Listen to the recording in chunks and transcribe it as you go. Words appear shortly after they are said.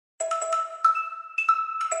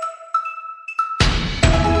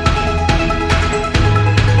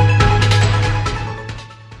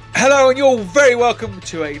and you're very welcome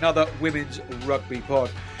to another Women's Rugby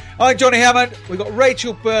Pod. I'm Johnny Hammond. We've got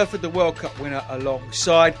Rachel Burford, the World Cup winner,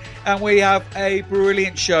 alongside, and we have a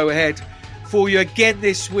brilliant show ahead for you again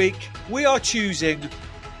this week. We are choosing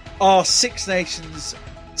our Six Nations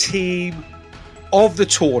team of the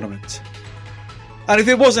tournament. And if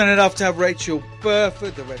it wasn't enough to have Rachel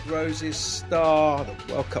Burford, the Red Roses star,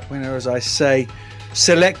 the World Cup winner, as I say,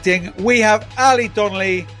 selecting, we have Ali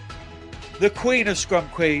Donnelly, the Queen of Scrum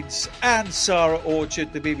Queens, and Sarah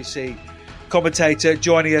Orchard, the BBC commentator,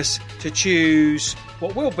 joining us to choose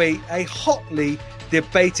what will be a hotly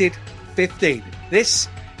debated 15. This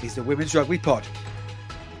is the Women's Rugby Pod.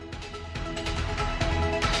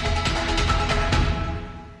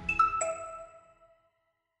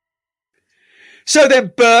 So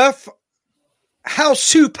then, Berth, how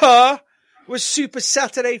super was Super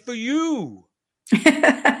Saturday for you?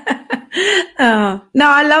 Oh no,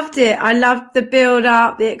 I loved it. I loved the build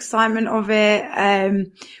up, the excitement of it.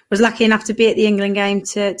 Was lucky enough to be at the England game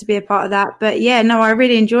to be a part of that. But yeah, no, I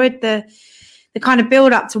really enjoyed the kind of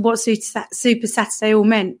build up to what Super Saturday all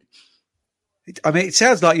meant. I mean, it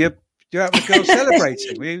sounds like you're out with the girls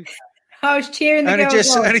celebrating. I was cheering the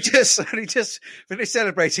girls on. Only just finished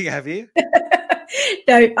celebrating, have you?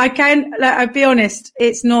 No, I'll be honest,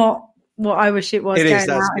 it's not what I wish it was, going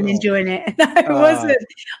out and enjoying it. No, it wasn't.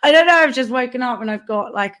 I don't know, I've just woken up and I've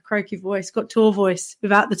got like a croaky voice, got tour voice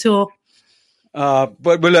without the tour.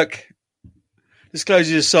 But look,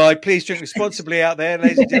 disclosures aside, please drink responsibly out there,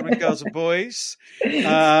 ladies and gentlemen, girls and boys.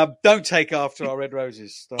 Don't take after our Red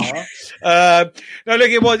Roses star. No,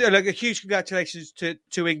 look, it was a huge congratulations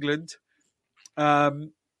to England. I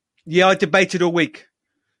debated all week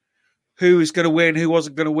who was going to win, who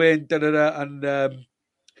wasn't going to win, and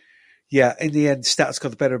in the end, stats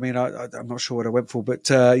got the better of me, and I'm not sure what I went for,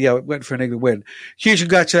 but I went for an England win. Huge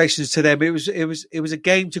congratulations to them. It was a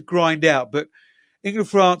game to grind out, but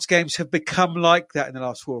England-France games have become like that in the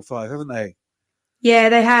last 4 or 5, haven't they? Yeah,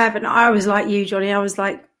 they have, and I was like you, Johnny. I was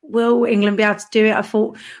like, will England be able to do it? I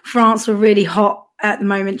thought France were really hot at the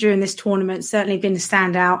moment during this tournament, certainly been a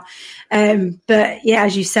standout. But yeah,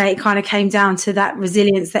 as you say, it kind of came down to that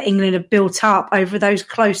resilience that England have built up over those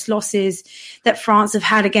close losses that France have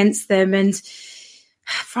had against them. And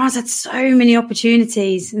France had so many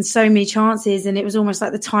opportunities and so many chances, and it was almost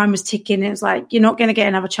like the time was ticking. It was like, you're not going to get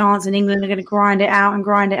another chance, and England are going to grind it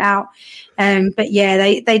out. But yeah,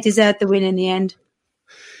 they deserved the win in the end.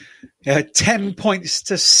 10 points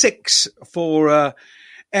to 6 for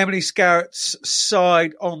Emily Scarrett's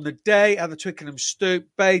side on the day at the Twickenham Stoop,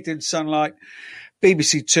 bathed in sunlight.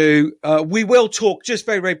 BBC Two. We will talk just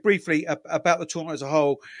very, very briefly about the tournament as a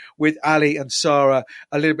whole with Ali and Sarah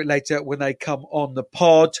a little bit later when they come on the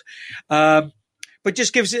pod. But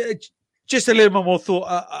just gives it just a little bit more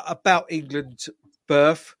thought about England,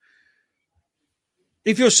 Berth.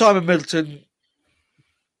 If you're Simon Middleton,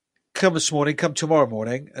 come tomorrow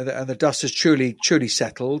morning, and the dust has truly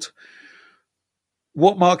settled,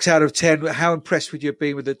 what marks out of 10? How impressed would you have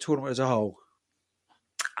been with the tournament as a whole?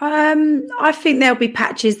 I think there'll be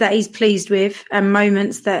patches that he's pleased with and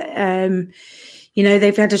moments that,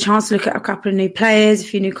 they've had a chance to look at a couple of new players, a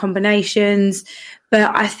few new combinations.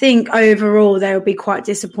 But I think overall they'll be quite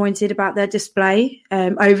disappointed about their display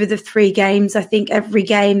over the 3 games. I think every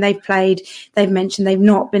game they've played, they've mentioned they've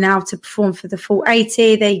not been able to perform for the full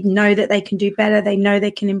 80. They know that they can do better. They know they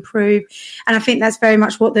can improve. And I think that's very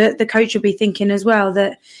much what the coach will be thinking as well,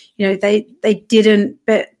 that, they didn't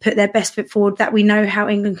put their best foot forward, that we know how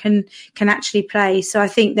England can actually play. So I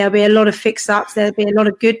think there'll be a lot of fix-ups. There'll be a lot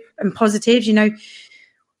of good and positives.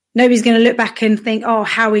 Nobody's going to look back and think, oh,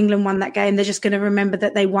 how England won that game. They're just going to remember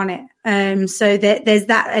that they won it. So there's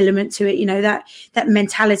that element to it, that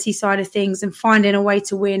mentality side of things, and finding a way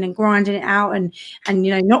to win and grinding it out and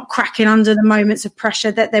not cracking under the moments of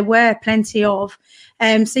pressure that there were plenty of.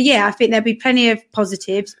 I think there'll be plenty of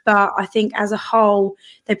positives, but I think as a whole,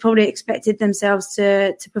 they probably expected themselves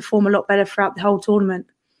to perform a lot better throughout the whole tournament.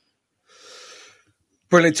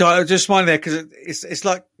 Brilliant. I just smiled there because it's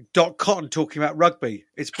like Doc Cotton talking about rugby.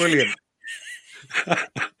 It's brilliant.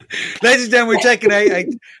 Ladies and gentlemen, we're taking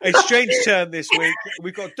a strange turn this week.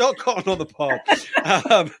 We've got Doc Cotton on the pod.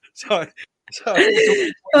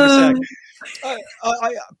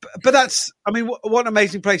 But that's, what an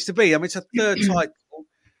amazing place to be. It's a third title,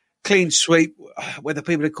 clean sweep, whether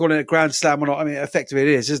people are calling it a Grand Slam or not. Effectively it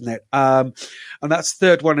is, isn't it? And that's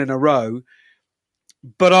third one in a row.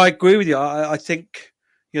 But I agree with you. I think,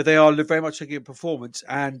 they are very much looking at performance,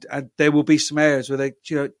 and there will be some areas where they,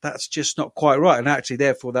 that's just not quite right. And actually,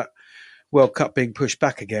 therefore, that World Cup being pushed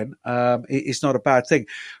back again, it's not a bad thing.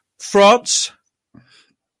 France,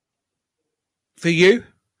 for you?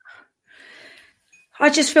 I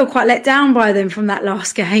just feel quite let down by them from that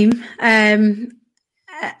last game.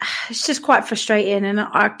 It's just quite frustrating, and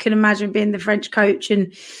I can imagine being the French coach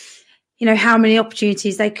and how many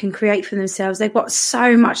opportunities they can create for themselves. They've got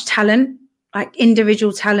so much talent, like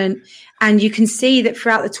individual talent, and you can see that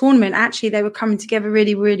throughout the tournament, actually, they were coming together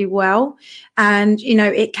really, really well. And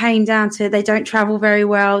it came down to they don't travel very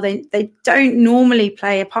well. They don't normally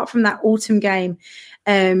play, apart from that autumn game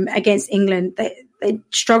against England. They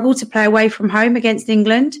struggle to play away from home against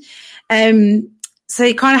England. So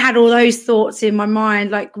you kind of had all those thoughts in my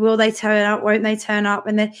mind, like, will they turn up? Won't they turn up?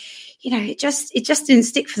 And then, it just didn't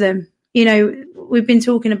stick for them. We've been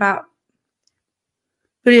talking about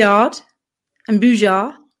Bouillard and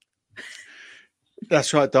Boujard.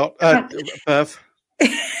 That's right, Doc. Perth.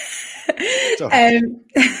 They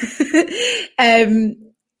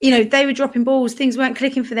were dropping balls. Things weren't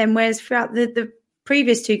clicking for them, whereas throughout the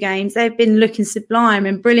previous two games, they've been looking sublime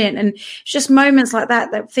and brilliant. And it's just moments like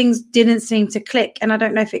that things didn't seem to click. And I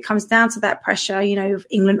don't know if it comes down to that pressure, of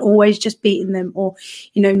England always just beating them, or,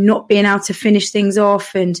 not being able to finish things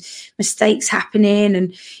off and mistakes happening,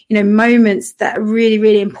 and, moments that are really,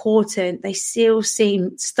 really important. They still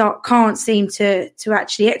can't seem to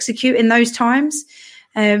actually execute in those times.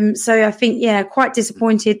 So I think, quite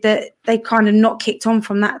disappointed that they kind of not kicked on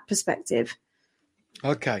from that perspective.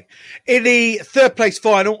 Okay. In the third place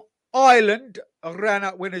final, Ireland ran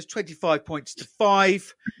out winners 25 points to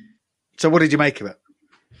 5. So what did you make of it?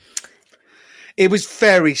 It was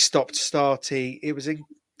very stop-starty. It was a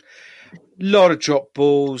lot of drop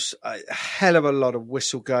balls, a hell of a lot of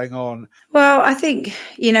whistle going on. Well, I think,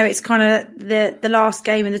 it's kind of the last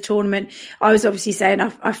game in the tournament. I was obviously saying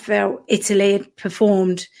I felt Italy had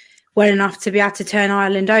performed well enough to be able to turn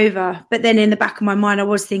Ireland over. But then in the back of my mind, I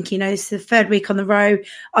was thinking, it's the third week on the row.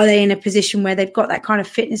 Are they in a position where they've got that kind of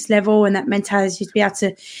fitness level and that mentality to be able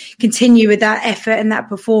to continue with that effort and that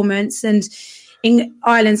performance? And in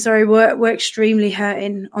Ireland, were extremely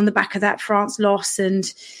hurting on the back of that France loss, and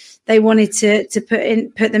they wanted to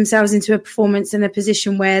put themselves into a performance in a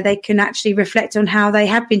position where they can actually reflect on how they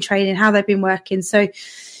have been training, how they've been working. So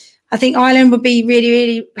I think Ireland would be really,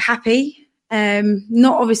 really happy.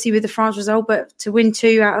 Not obviously with the France result, but to win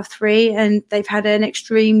 2 out of 3, and they've had an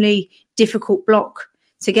extremely difficult block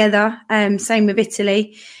together. Same with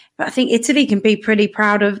Italy. But I think Italy can be pretty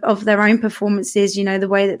proud of their own performances. The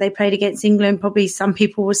way that they played against England, probably some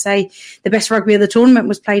people will say the best rugby of the tournament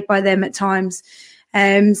was played by them at times.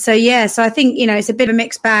 So I think, it's a bit of a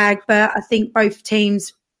mixed bag, but I think both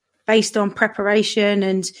teams, based on preparation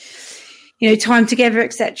and time together,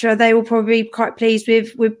 etc., they will probably be quite pleased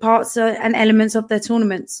with parts and elements of their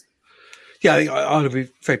tournaments. Yeah, I think I'll be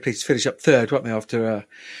very pleased to finish up third, won't they, after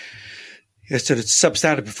a sort of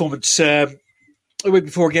substandard performance the week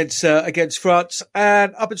before against France.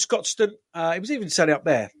 And up in Scotstoun, it was even sunny up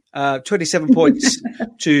there. 27 points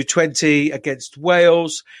to 20 against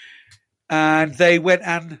Wales. And they went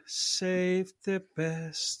and saved the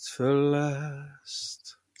best for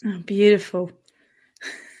last. Oh, beautiful.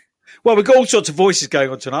 Well, we've got all sorts of voices going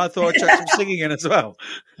on tonight. I thought I'd chuck some singing in as well.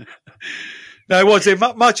 No, it was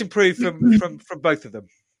much improved from both of them.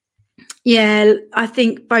 Yeah, I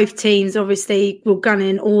think both teams obviously will gun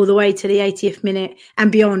in all the way to the 80th minute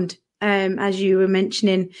and beyond, as you were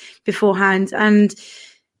mentioning beforehand. And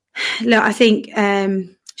look, I think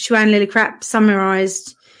Siwan Lillicrap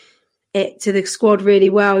summarised it to the squad really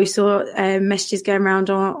well. You saw messages going around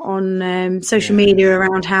on social media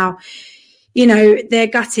around how, they're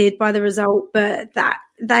gutted by the result, but that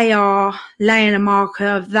they are laying a marker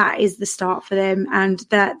of that is the start for them, and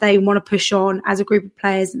that they want to push on as a group of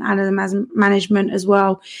players and as management as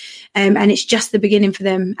well. And it's just the beginning for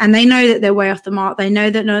them. And they know that they're way off the mark. They know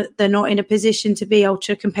that they're not in a position to be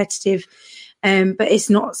ultra competitive, but it's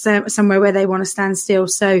not somewhere where they want to stand still.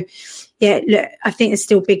 So, yeah, look, I think there's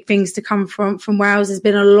still big things to come from Wales. There's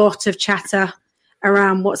been a lot of chatter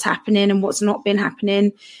around what's happening and what's not been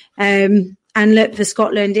happening. And look, for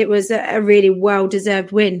Scotland, it was a really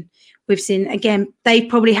well-deserved win. We've seen, again, they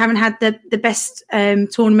probably haven't had the best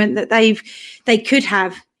tournament that they could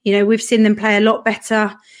have. We've seen them play a lot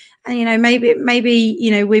better. And, maybe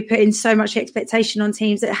we're putting so much expectation on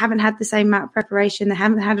teams that haven't had the same amount of preparation. They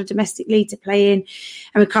haven't had a domestic league to play in.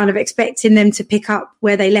 And we're kind of expecting them to pick up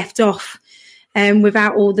where they left off.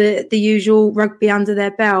 Without all the usual rugby under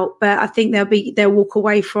their belt. But I think they'll walk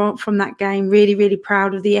away from that game really, really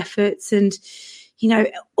proud of the efforts. And,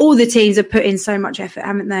 all the teams have put in so much effort,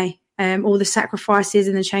 haven't they? All the sacrifices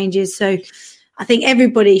and the changes. So I think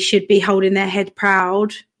everybody should be holding their head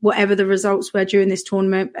proud, whatever the results were during this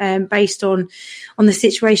tournament, based on the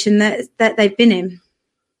situation that they've been in.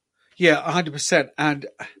 Yeah, 100%. And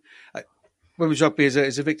women's rugby is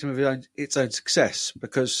a victim of its own success,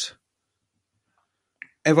 because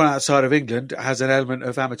everyone outside of England has an element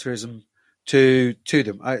of amateurism to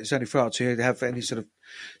them. It's only France who have any sort of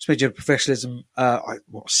smidgen of professionalism.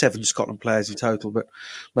 7 Scotland players in total, but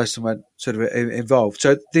most of them weren't sort of involved.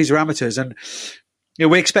 So these are amateurs, and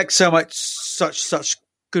we expect such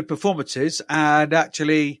good performances, and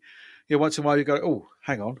actually, once in a while you go, oh,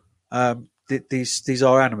 hang on, these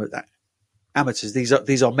are amateurs. These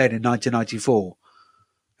are men in 1994.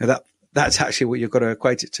 That's actually what you've got to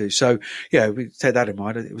equate it to. So, we take that in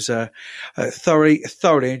mind. It was a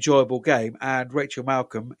thoroughly enjoyable game, and Rachel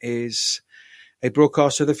Malcolm is a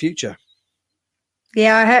broadcaster of the future.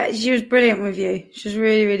 Yeah, I heard she was brilliant with you. She was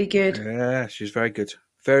really, really good. Yeah, she was very good.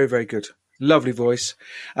 Very, very good. Lovely voice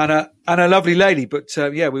and a lovely lady. But,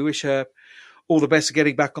 we wish her all the best of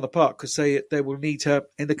getting back on the park, because they will need her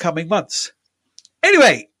in the coming months.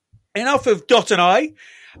 Anyway, enough of Dot and I.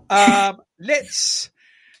 Let's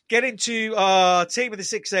get into our team of the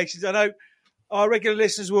Six Nations. I know our regular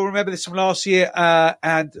listeners will remember this from last year,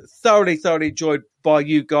 and thoroughly enjoyed by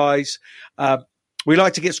you guys. We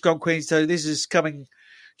like to get Scrum Queens, so this is coming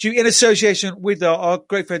to you in association with our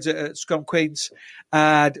great friends at Scrum Queens.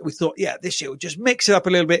 And we thought, this year we'll just mix it up a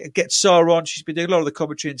little bit and get Sarah on. She's been doing a lot of the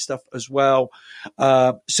commentary and stuff as well.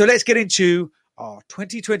 So let's get into our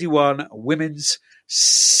 2021 Women's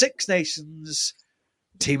Six Nations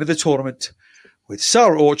team of the tournament with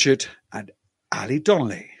Sarah Orchard and Ali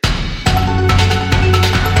Donnelly.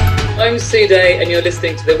 I'm Sue Day, and you're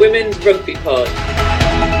listening to the Women's Rugby Pod.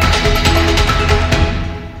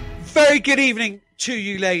 Very good evening to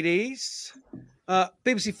you, ladies.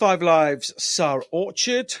 BBC 5 Live's Sarah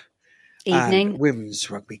Orchard. Evening. And Women's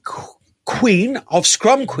Rugby Queen of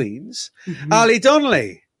Scrum Queens, Ali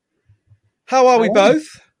Donnelly. How are we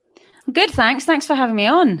both? Good, thanks. Thanks for having me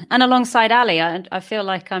on. And alongside Ali, I feel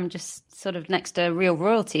like I'm just sort of next to real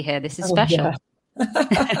royalty here. This is special.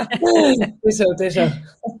 Ditto.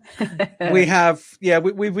 We have,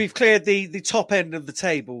 we've cleared the top end of the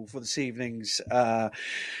table for this evening's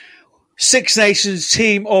Six Nations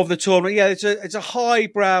team of the tournament. Yeah, it's a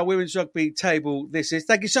highbrow women's rugby table. This is.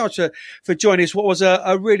 Thank you so much for joining us. What was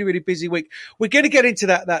a really, really busy week. We're going to get into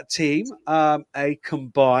that team, a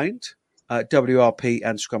combined WRP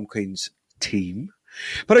and Scrum Queens team.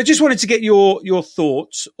 But I just wanted to get your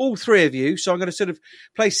thoughts, all three of you. So I'm going to sort of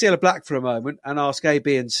play Cilla Black for a moment and ask A,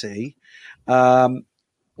 B, and C.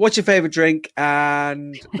 What's your favourite drink?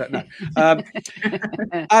 And no.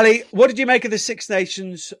 Ali, what did you make of the Six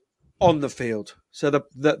Nations on the field? So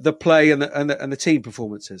the play and the team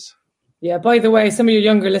performances. Yeah, by the way, some of your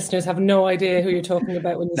younger listeners have no idea who you're talking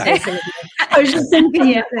about when you say Cilla Black. I was just thinking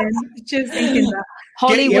it then. Just thinking that.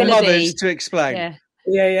 Holly Get your Willoughby. mothers to explain.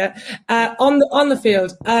 Yeah. On the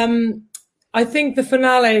field, I think the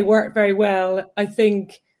finale worked very well. I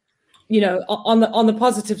think, on the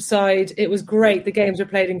positive side, it was great. The games were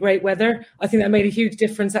played in great weather. I think that made a huge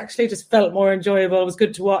difference, actually. It just felt more enjoyable. It was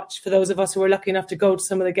good to watch for those of us who were lucky enough to go to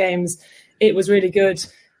some of the games. It was really good.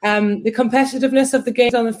 The competitiveness of the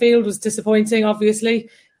games on the field was disappointing, obviously.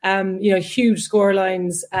 Huge score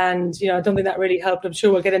lines, and, I don't think that really helped. I'm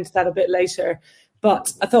sure we'll get into that a bit later.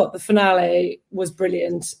 But I thought the finale was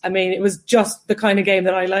brilliant. I mean, it was just the kind of game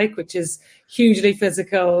that I like, which is hugely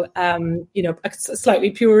physical, a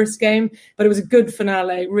slightly purist game. But it was a good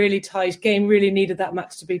finale, really tight game, really needed that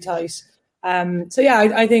match to be tight.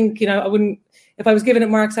 I think, I wouldn't, if I was giving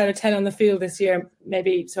it marks out of 10 on the field this year,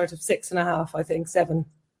 maybe sort of 6.5, I think, 7.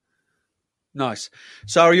 Nice.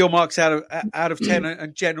 Sarah, your marks out of 10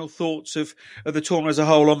 and general thoughts of the tournament as a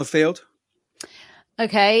whole on the field?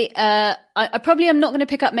 Okay, I probably am not going to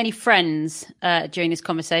pick up many friends during this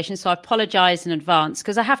conversation, so I apologise in advance,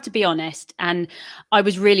 because I have to be honest, and I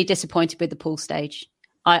was really disappointed with the pool stage.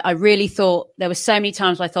 I really thought there were so many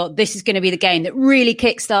times where I thought this is going to be the game that really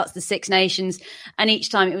kickstarts the Six Nations, and each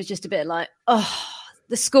time it was just a bit like,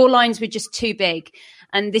 the score lines were just too big.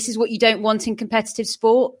 And this is what you don't want in competitive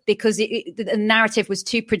sport, because the narrative was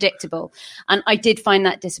too predictable, and I did find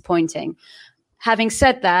that disappointing. Having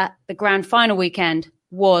said that, the grand final weekend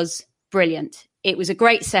was brilliant. It was a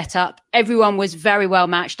great setup. Everyone was very well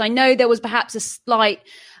matched. I know there was perhaps a slight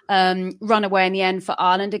runaway in the end for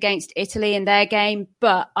Ireland against Italy in their game,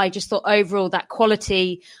 but I just thought overall that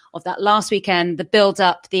quality of that last weekend, the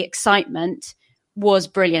build-up, the excitement was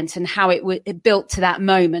brilliant, and how it built to that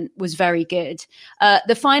moment was very good.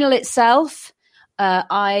 The final itself,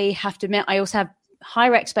 I have to admit, I also have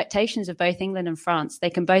higher expectations of both England and France.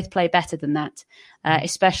 They can both play better than that,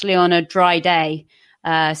 especially on a dry day.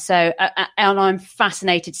 And I'm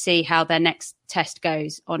fascinated to see how their next test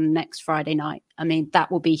goes on next Friday night. I mean, that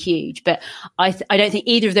will be huge. But I don't think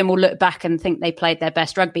either of them will look back and think they played their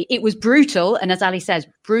best rugby. It was brutal. And as Ali says,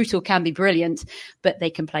 brutal can be brilliant, but they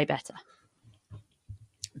can play better.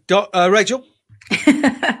 Rachel?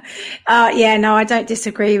 I don't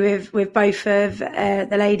disagree with both of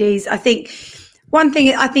the ladies. I think one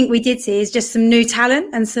thing I think we did see is just some new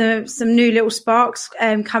talent and some new little sparks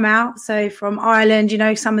come out. So from Ireland,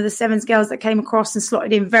 some of the Sevens girls that came across and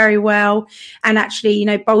slotted in very well and actually,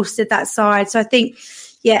 bolstered that side. So I think,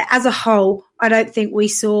 as a whole, I don't think we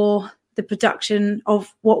saw the production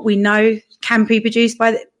of what we know can be produced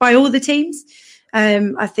by all the teams.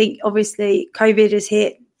 I think obviously COVID has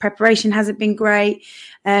hit. Preparation hasn't been great.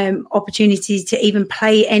 Opportunities to even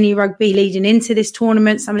play any rugby leading into this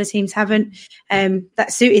tournament. Some of the teams haven't.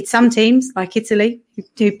 That suited some teams like Italy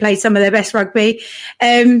who played some of their best rugby.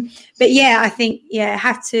 I think,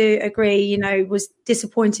 have to agree, was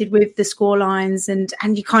disappointed with the score lines and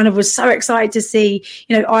you kind of was so excited to see,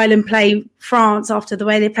 Ireland play France after the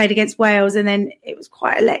way they played against Wales. And then it was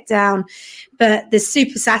quite a letdown. But the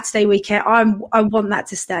Super Saturday weekend, I want that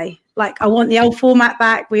to stay. Like, I want the old format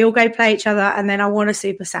back. We all go play each other. And then I want a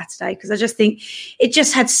Super Saturday because I just think it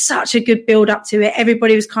just had such a good build up to it.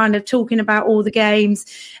 Everybody was kind of talking about all the games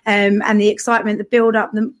and the excitement, the build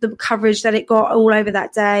up, the coverage that it got all over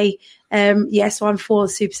that day. So I'm for the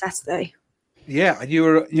Super Saturday. Yeah, and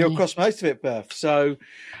you're across most of it, Berth. So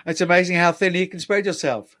it's amazing how thin you can spread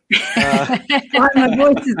yourself. My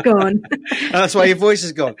voice is gone. That's why your voice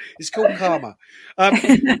is gone. It's called karma.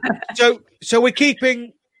 So we're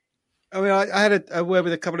keeping. I mean, I had a word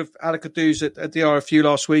with a couple of Alakadus at the RFU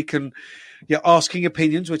last week, and asking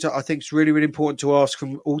opinions, which I think is really, really important to ask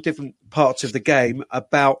from all different parts of the game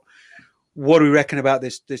about what do we reckon about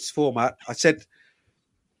this format. I said,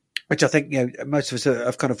 which I think most of us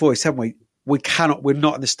have kind of voiced, haven't we? We're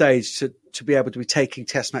not on the stage to be able to be taking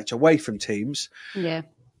test match away from teams. Yeah.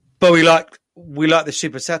 But we like the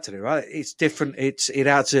Super Saturday, right? It's different. It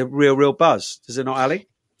adds a real buzz. Does it not, Ali?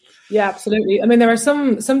 Yeah, absolutely. I mean, there are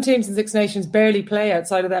some teams in Six Nations barely play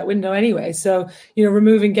outside of that window anyway. So,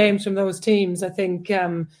 removing games from those teams, I think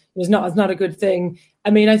is not a good thing.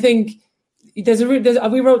 I mean, I think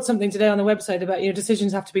we wrote something today on the website about,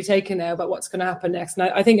 decisions have to be taken now about what's going to happen next. And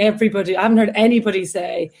I think I haven't heard anybody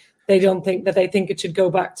say they think it should go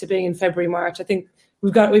back to being in February, March. I think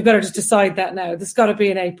we've better just decide that now. This has got to be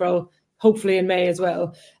in April, hopefully in May as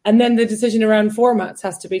well. And then the decision around formats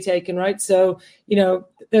has to be taken, right? So,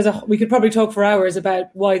 we could probably talk for hours about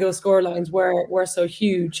why those score lines were so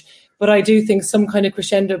huge. But I do think some kind of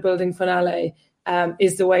crescendo building finale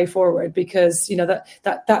is the way forward because,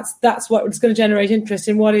 that's what's going to generate interest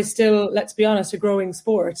in what is still, let's be honest, a growing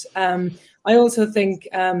sport. I also think,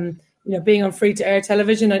 being on free-to-air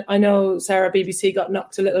television, I know, Sarah, BBC got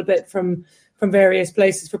knocked a little bit from various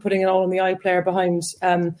places for putting it all on the iPlayer behind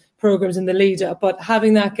programmes in the lead-up. But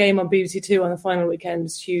having that game on BBC Two on the final weekend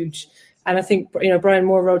is huge. And I think, Brian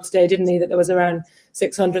Moore wrote today, didn't he, that there was around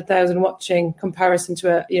 600,000 watching comparison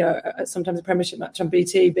to sometimes a Premiership match on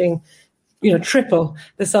BT being, triple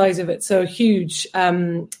the size of it. So huge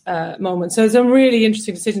moment. So some really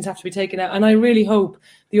interesting decisions have to be taken out. And I really hope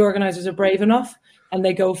the organisers are brave enough and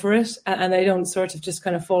they go for it and they don't sort of just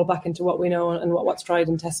kind of fall back into what we know and what's tried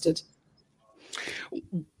and tested.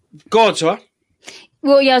 Go on, Sarah.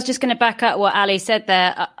 Well, I was just going to back up what Ali said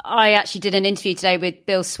there. I actually did an interview today with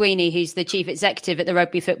Bill Sweeney, who's the chief executive at the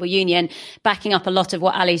Rugby Football Union, backing up a lot of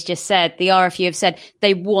what Ali's just said. The RFU have said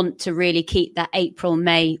they want to really keep that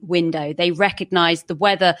April-May window. They recognise the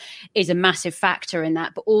weather is a massive factor in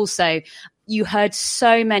that, but also you heard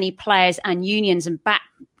so many players and unions and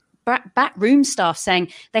backroom staff saying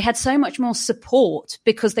they had so much more support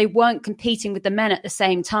because they weren't competing with the men at the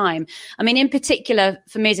same time. I mean, in particular,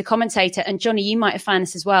 for me as a commentator, and Johnny, you might have found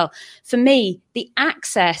this as well, for me, the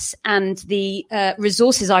access and the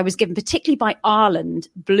resources I was given, particularly by Ireland,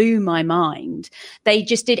 blew my mind. They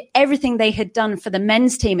just did everything they had done for the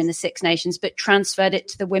men's team in the Six Nations, but transferred it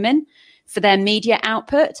to the women for their media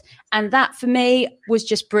output. And that for me was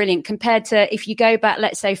just brilliant compared to if you go back,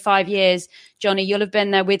 let's say 5 years, Johnny, you'll have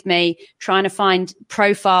been there with me trying to find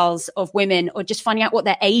profiles of women or just finding out what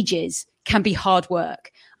their age is can be hard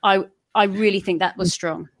work. I really think that was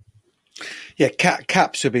strong. Yeah,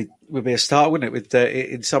 caps would be a start, wouldn't it? With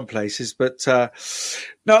in some places, but no.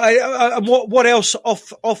 What else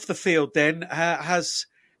off the field then has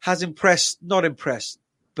impressed? Not impressed,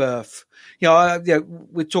 Berth.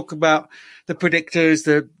 We're talking about the predictors,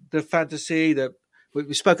 the fantasy, the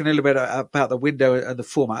we've spoken a little bit about the window and the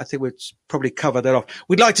format. I think we'd probably cover that off.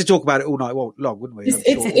 We'd like to talk about it all night long, wouldn't we?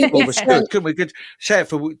 Couldn't we? Could share it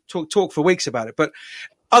for talk for weeks about it. But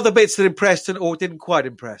other bits that impressed or didn't quite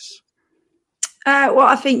impress. Well,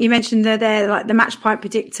 I think you mentioned there, like the match pipe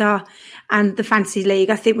predictor and the fantasy league.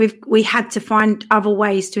 I think we had to find other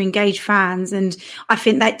ways to engage fans, and I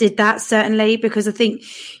think that did that certainly, because I think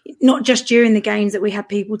not just during the games that we had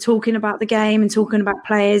people talking about the game and talking about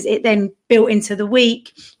players. It then built into the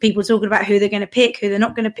week, people talking about who they're going to pick, who they're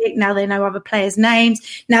not going to pick. Now they know other players'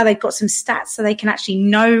 names. Now they've got some stats so they can actually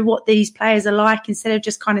know what these players are like, instead of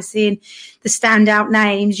just kind of seeing the standout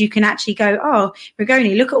names. You can actually go, oh,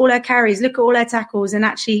 Rigoni, look at all her carries, look at all her tackles, and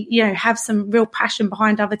actually, have some real passion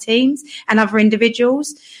behind other teams and other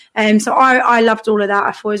individuals. So I loved all of that.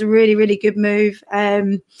 I thought it was a really, really good move.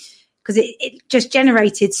 Because it just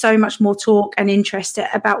generated so much more talk and interest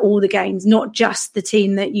about all the games, not just the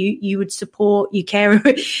team that you would support, you care,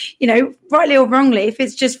 rightly or wrongly. If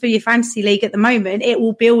it's just for your fantasy league at the moment, it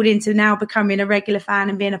will build into now becoming a regular fan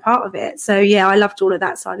and being a part of it. So, yeah, I loved all of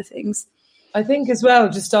that side of things. I think as well,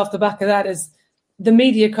 just off the back of that, is the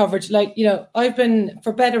media coverage. I've been,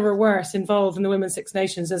 for better or worse, involved in the Women's Six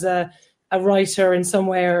Nations as a writer in some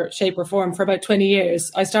way or shape or form for about 20 years.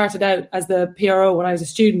 I started out as the PRO when I was a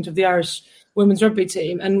student of the Irish women's rugby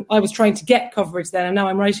team, and I was trying to get coverage then, and now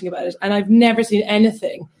I'm writing about it. And I've never seen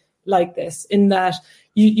anything like this, in that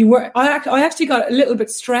I actually got a little bit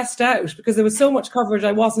stressed out because there was so much coverage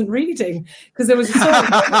I wasn't reading, because there was so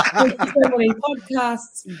many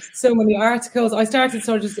podcasts, so many articles. I started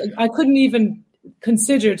I couldn't even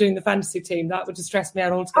consider doing the fantasy team. That would just stress me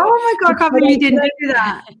out altogether. Oh my God, I can't believe you didn't do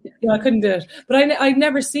that. Yeah, I couldn't do it. But I'd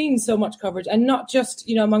never seen so much coverage, and not just,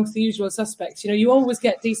 amongst the usual suspects. You always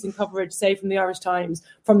get decent coverage, say, from the Irish Times,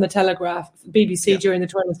 from the Telegraph, BBC during the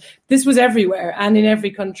tournaments. This was everywhere and in every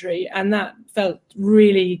country, and that felt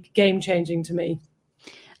really game-changing to me.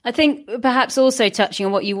 I think perhaps also touching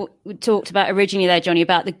on what you talked about originally there, Johnny,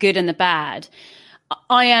 about the good and the bad.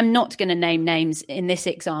 I am not going to name names in this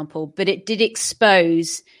example, but it did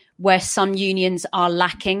expose where some unions are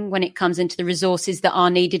lacking when it comes into the resources that are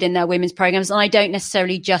needed in their women's programs. And I don't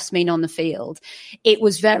necessarily just mean on the field. It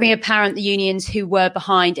was very apparent the unions who were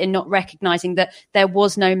behind in not recognising that there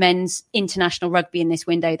was no men's international rugby in this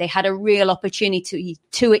window. They had a real opportunity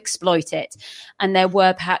to exploit it. And there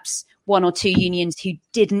were perhaps one or two unions who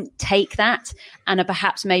didn't take that and are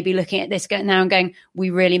perhaps maybe looking at this now and going, we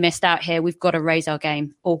really missed out here. We've got to raise our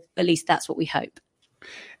game, or at least that's what we hope.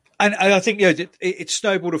 And I think it's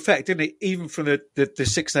snowballed effect, didn't it? Even from the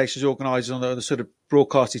Six Nations organisers on the sort of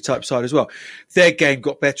broadcasting type side as well. Their game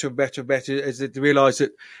got better and better and better as they realised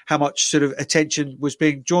that how much sort of attention was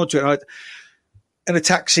being drawn to it. In a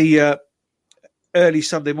taxi early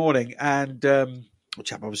Sunday morning, and the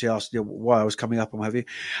chap obviously asked why I was coming up and what have you.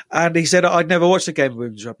 And he said, I'd never watched a game of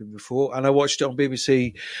women's rugby before. And I watched it on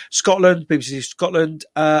BBC Scotland.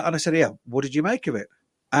 And I said, yeah, what did you make of it?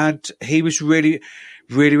 And he was really,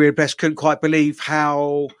 really, really impressed. Couldn't quite believe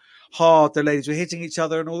how hard the ladies were hitting each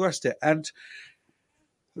other and all the rest of it. And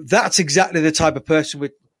that's exactly the type of person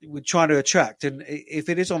we're trying to attract. And if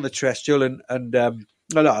it is on the terrestrial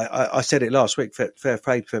I said it last week, fair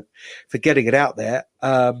play for getting it out there.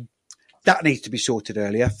 That needs to be sorted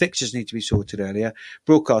earlier. Fixtures need to be sorted earlier.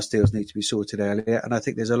 Broadcast deals need to be sorted earlier. And I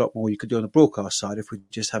think there's a lot more you could do on the broadcast side if we're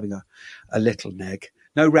just having a little nag.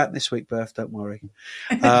 No rant this week, Berth, don't worry.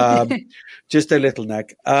 Just a little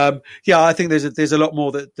nag. I think there's a lot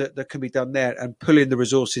more that can be done there, and pull in the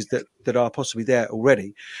resources that are possibly there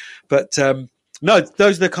already. But no,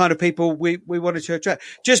 those are the kind of people we wanted to attract.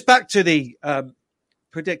 Just back to the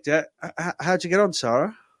predictor. How'd you get on,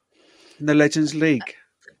 Sarah, in the Legends League?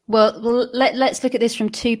 Well, let's look at this from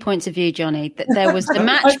 2 points of view, Johnny. There was the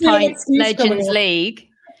Match Point Legends League,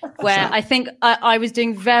 where I think I was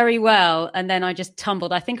doing very well, and then I just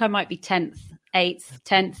tumbled. I think I might be 10th, 8th,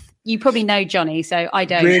 10th. You probably know Johnny, so I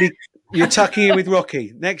don't. Really? You're tucking in with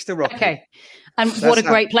Rocky, next to Rocky. Okay. And what a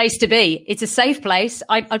great place to be. It's a safe place.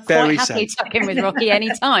 I'd quite happily tuck in with Rocky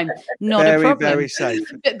anytime. Not a problem. Very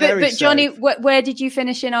safe. But Johnny, where did you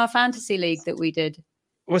finish in our fantasy league that we did?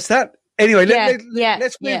 What's that? Anyway,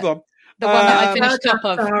 let's move on. The one that I finished top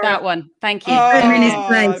of. That one. Thank you.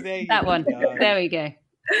 That one. There we go.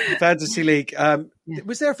 Fantasy League.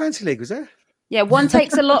 Was there a Fantasy League? Was there? Yeah, one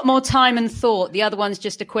takes a lot more time and thought. The other one's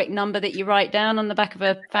just a quick number that you write down on the back of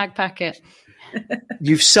a fag packet.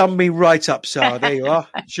 You've summed me right up, Sarah. There you are.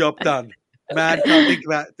 Job done. Man, can't think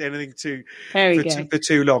about anything for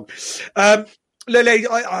too long. Lily,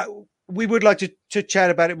 we would like to chat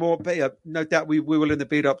about it more, but no doubt we will in the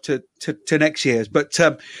build up to next year's. But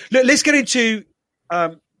let's get into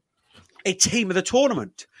a team of the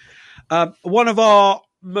tournament. One of our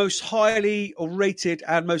most highly rated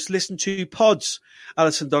and most listened to pods,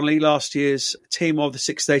 Alison Donnelly, last year's team of the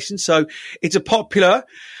Six Nations. So it's a popular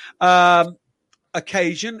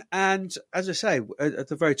occasion. And as I say, at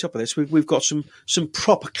the very top of this, we've got some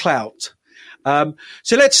proper clout.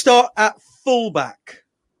 So let's start at fullback.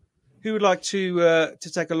 Who would like to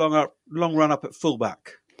take a long run up at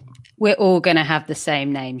fullback? We're all going to have the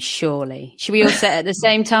same name, surely. Should we all say it at the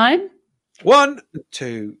same time? 1,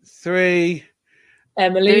 2, 3.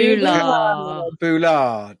 Emily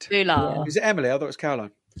Boulard. Yeah. Is it Emily? I thought it was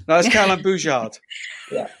Caroline. No, it's Caroline Boujard.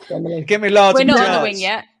 Yeah, Emily. Give me lards. We're and not on the Bouchards. wing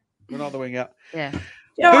yet. We're not on the wing yet. Yeah.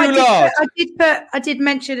 You know, Boulard. I did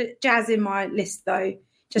mention Jazz in my list though,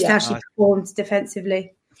 just how she performed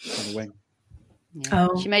defensively. On the wing. Yeah.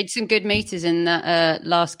 Oh. She made some good meters in that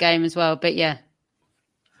last game as well. But yeah.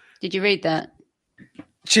 Did you read that?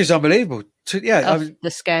 She's unbelievable. Off the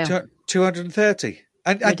scale. 230.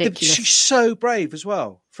 And she's so brave as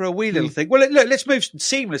well for a wee little thing. Well, look, let's move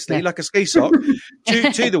seamlessly like a ski sock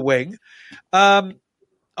to the wing. I'm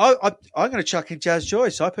going to chuck in Jazz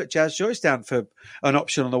Joyce. I put Jazz Joyce down for an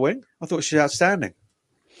option on the wing. I thought she was outstanding.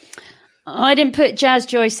 I didn't put Jazz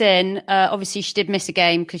Joyce in. Obviously, she did miss a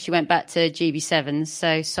game because she went back to GB7s.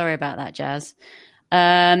 So sorry about that, Jazz.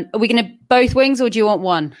 Are we going to both wings or do you want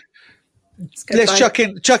one? Let's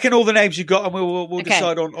chuck in all the names you got, and we'll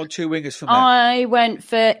decide on two wingers from there. I went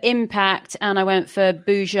for Impact, and I went for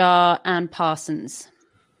Boujard and Parsons.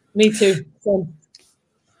 Me too. Same.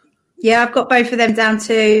 Yeah, I've got both of them down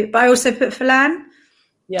too, but I also put Falan.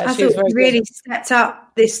 Yeah, I thought she really stepped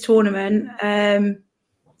up this tournament. I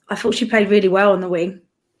thought she played really well on the wing,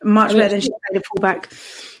 much better than she played at fullback.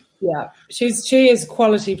 Yeah, she is a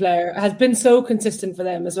quality player. Has been so consistent for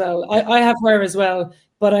them as well. I have her as well.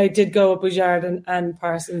 But I did go with Boujard and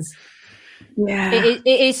Parsons. Yeah. It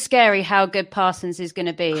is scary how good Parsons is going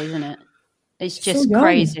to be, isn't it? It's just so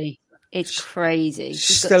crazy. It's crazy.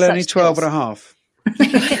 She's still only 12 and a half.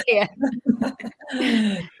 Yeah.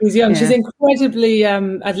 She's young. Yeah. She's incredibly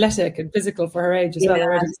athletic and physical for her age as well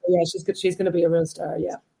already. So yeah, she's good. She's going to be a real star,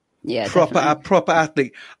 yeah. Yeah, proper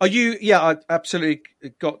athlete. Are you? Yeah, I absolutely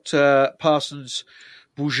got Parsons,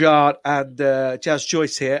 Boujard and Jazz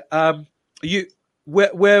Joyce here. You...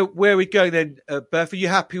 Where are we going then, Beth? Are you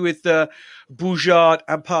happy with Boujard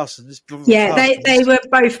and Parsons? Yeah, they were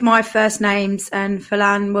both my first names, and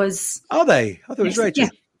Falan was. Are they? I thought it was Rachel.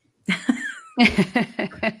 Yeah.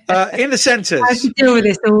 In the centres. I have to deal with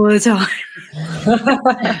this all the time.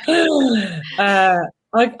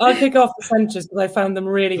 I'll kick off the centres because I found them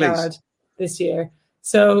really hard this year.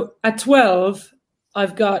 So at 12.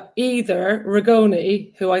 I've got either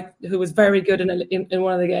Rigoni, who was very good in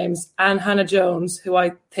one of the games, and Hannah Jones, who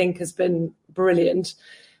I think has been brilliant.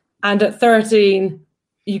 And at 13,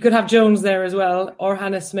 you could have Jones there as well, or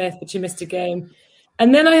Hannah Smith, but she missed a game.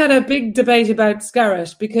 And then I had a big debate about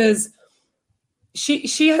Scarrett because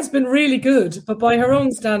she has been really good, but by her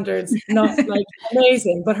own standards, not like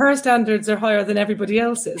amazing. But her standards are higher than everybody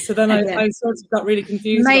else's. So then I sort of got really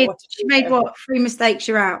confused. She made 3 mistakes,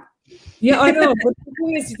 you're out. Yeah, I know. But the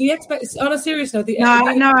thing is, on a serious note,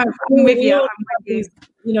 I'm with you. These,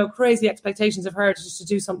 crazy expectations of her just to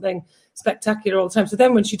do something spectacular all the time. So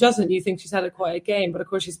then when she doesn't, you think she's had a quiet game. But of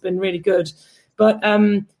course, she's been really good. But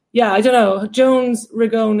I don't know. Jones,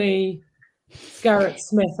 Rigoni, Scarrett,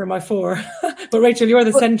 Smith are my 4. But Rachel, you're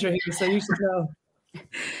the centre here, so you should know.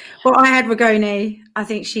 Well, I had Rigoni. I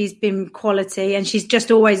think she's been quality, and she's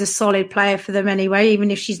just always a solid player for them anyway,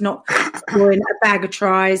 even if she's not scoring a bag of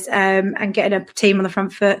tries and getting a team on the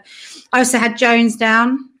front foot. I also had Jones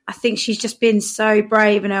down. I think she's just been so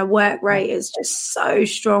brave, and her work rate is just so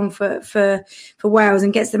strong for Wales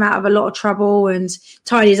and gets them out of a lot of trouble and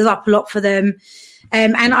tidies up a lot for them.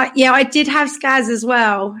 And I did have Skaz as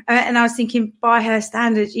well. And I was thinking by her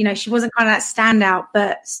standards, she wasn't kind of that standout,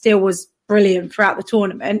 but still was brilliant throughout the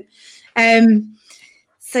tournament.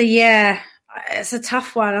 So yeah, it's a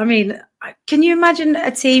tough one. I mean, can you imagine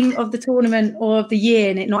a team of the tournament or of the year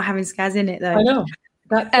and it not having Skaz in it though? I know.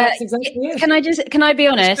 That's exactly it. Can I be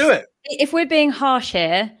honest? Let's do it. If we're being harsh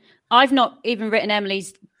here, I've not even written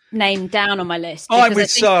Emily's name down on my list. I'm with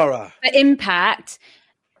Sarah. For Impact,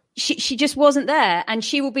 she just wasn't there, and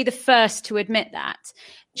she will be the first to admit that.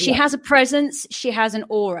 She has a presence, she has an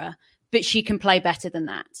aura, but she can play better than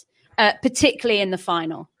that. Particularly in the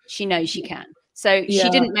final. She knows she can. So she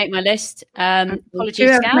didn't make my list.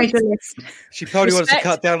 Apologies, Scouts. She probably wants to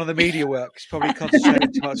cut down on the media work. She's probably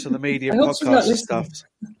concentrating too much on the media podcast and stuff.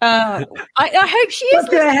 I hope she is.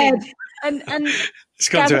 Go ahead. And It's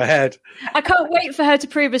gone to her head. I can't wait for her to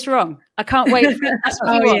prove us wrong. I can't wait for that's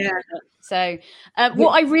what we want. Yeah. So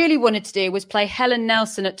what I really wanted to do was play Helen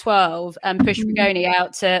Nelson at 12 and push Rigoni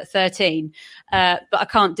out to 13. But I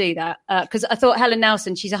can't do that because I thought Helen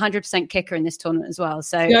Nelson, she's 100% kicker in this tournament as well.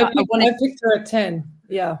 So I picked her at 10.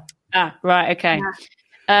 Yeah. Ah, right. Okay.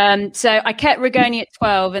 Yeah. So I kept Rigoni at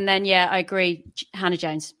 12 and then, I agree. Hannah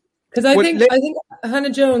Jones. Because I think Hannah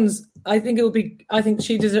Jones, I think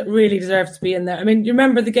she really deserves to be in there. I mean, you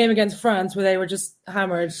remember the game against France where they were just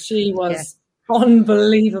hammered? She was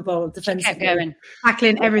unbelievable defensively. Kept going.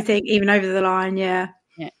 Tackling everything, even over the line, yeah.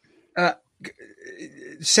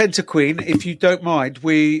 Centre Queen, if you don't mind,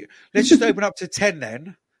 let's just open up to 10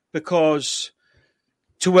 then, because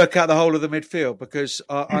to work out the whole of the midfield, because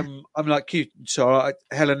I'm like you. So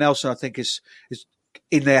Helen Nelson, I think, is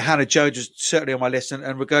in there. Hannah Jones is certainly on my list, and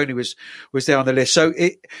Rigoni was there on the list. So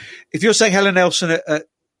if you're saying Helen Nelson at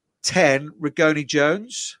 10, Rigoni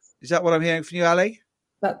Jones, is that what I'm hearing from you, Ali?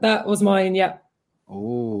 That was mine, yeah.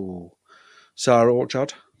 Oh, Sarah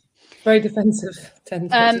Orchard. Very defensive. 10,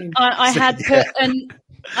 13. I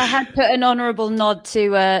had put an honourable nod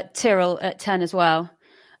to Tyrrell at 10 as well.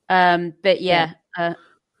 But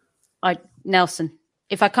Nelson.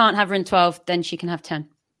 If I can't have her in 12, then she can have 10.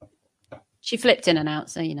 She flipped in and out,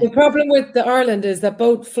 so you know. The problem with the Ireland is that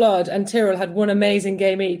both Flood and Tyrrell had one amazing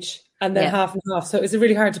game each, and then half and half. So it's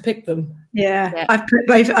really hard to pick them. Yeah. I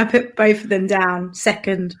put both of them down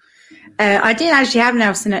second. I didn't actually have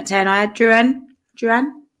Nelson at 10. I had Johnny.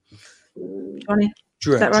 Is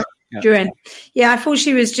that right? Yeah. Druin. Yeah, I thought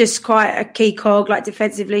she was just quite a key cog. Like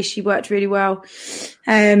defensively, she worked really well.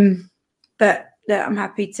 But I'm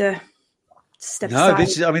happy to step aside.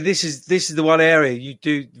 This is the one area you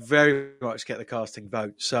do very much get the casting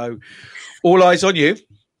vote. So all eyes on you.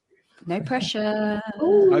 No pressure.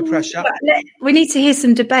 No pressure. We need to hear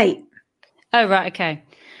some debate. Oh, right, okay.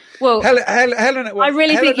 Well, Helen, I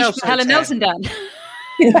really think you should put Helen Nelson down.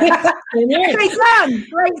 Great sound.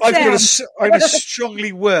 I'm going to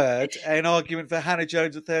strongly word an argument for Hannah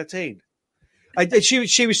Jones at 13.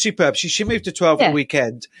 She was superb. She moved to 12 at the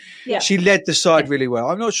weekend. Yeah. She led the side really well.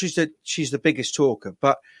 I'm not sure she's the biggest talker,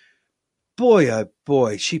 but boy, oh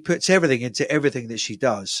boy, she puts everything into everything that she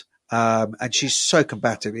does. And she's so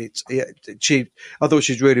combative. I thought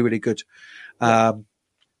she was really, really good.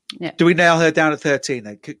 Do we nail her down at 13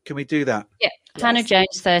 then? Can we do that? Yeah. Yes. Hannah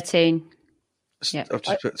Jones, 13. Yeah. I've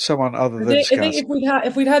just put someone other than I think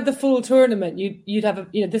if we'd had the full tournament, you'd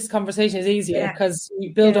have this conversation is easier because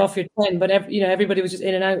you build off your 10, but everybody was just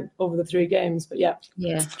in and out over the 3 games. But yeah,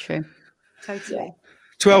 true. Totally.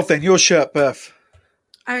 12 then. Your shirt, Berth.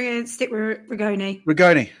 I'm going to stick with Rigoni.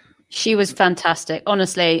 Rigoni. She was fantastic.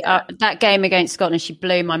 Honestly, that game against Scotland, she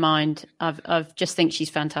blew my mind. I've just think she's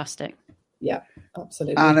fantastic. Yeah,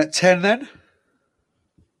 absolutely. And at 10 then?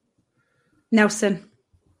 Nelson.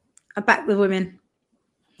 I back the women.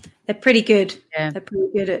 They're pretty good. Yeah. They're pretty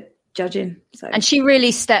good at judging. So. And she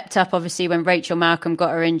really stepped up, obviously, when Rachel Malcolm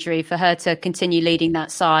got her injury. For her to continue leading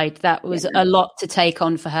that side, that was a lot to take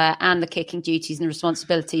on for her, and the kicking duties and the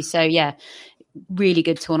responsibility. So, really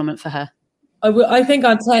good tournament for her. I think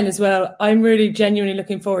on 10 as well, I'm really genuinely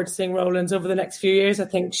looking forward to seeing Rowlands over the next few years. I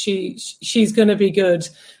think she's going to be good,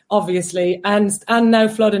 obviously, and now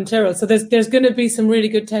Flood and Tyrrell. So there's going to be some really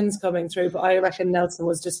good 10s coming through, but I reckon Nelson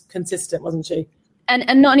was just consistent, wasn't she?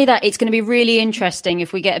 And not only that, it's going to be really interesting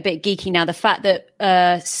if we get a bit geeky now. The fact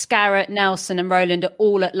that Scarrett, Nelson and Rowland are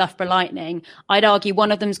all at Loughborough Lightning, I'd argue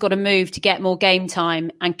one of them's got to move to get more game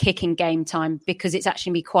time and kicking game time, because it's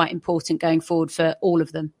actually going to be quite important going forward for all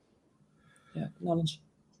of them. Yeah, knowledge.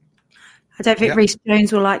 I don't think Reece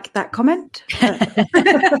Jones will like that comment.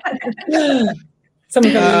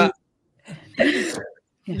 Someone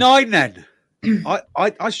 9 then.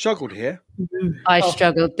 I struggled here. I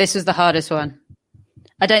struggled. This was the hardest one.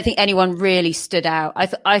 I don't think anyone really stood out.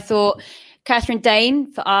 I thought Catherine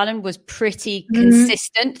Dane for Ireland was pretty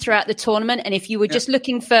consistent throughout the tournament. And if you were just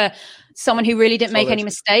looking for someone who really didn't make any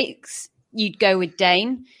mistakes, you'd go with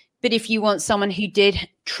Dane. But if you want someone who did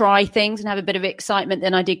try things and have a bit of excitement,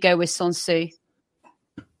 then I did go with Sonsu.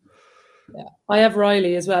 Yeah, I have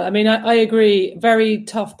Riley as well. I mean, I agree. Very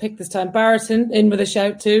tough pick this time. Barton in with a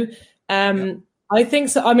shout too. I think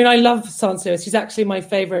so. I mean, I love Sonsu. She's actually my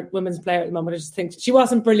favourite women's player at the moment. I just think she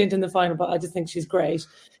wasn't brilliant in the final, but I just think she's great.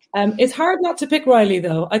 It's hard not to pick Riley,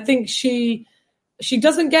 though. I think she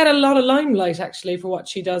doesn't get a lot of limelight, actually, for what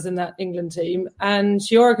she does in that England team. And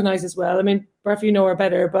she organises well. I mean, Berth, you know her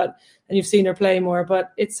better, and you've seen her play more,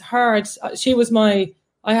 but it's hard.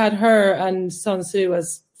 I had her and Sonsu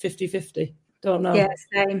as 50-50. Don't know. Yeah,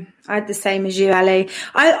 same. I had the same as you, Ali.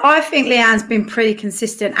 I think Leanne's been pretty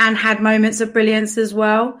consistent and had moments of brilliance as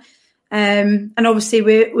well. And obviously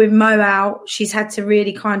with Mo out, she's had to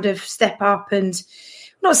really kind of step up and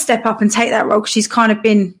take that role, because she's kind of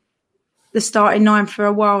been the starting 9 for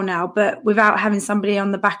a while now. But without having somebody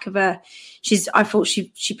on the back of her, I thought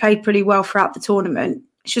she played pretty well throughout the tournament.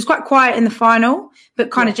 She was quite quiet in the final,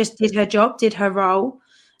 but kind of just did her job, did her role.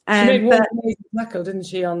 She made one amazing tackle, didn't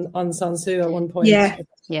she, on Sansu at one point? Yeah.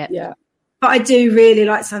 But I do really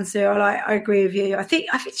like Sansu. I agree with you. I think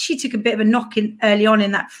she took a bit of a knock early on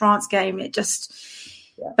in that France game.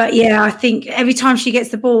 But yeah, I think every time she gets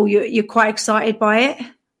the ball, you're quite excited by it.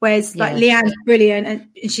 Whereas Leanne's brilliant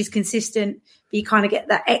and she's consistent, but you kind of get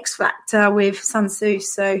that X factor with Sansu.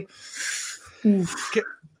 So,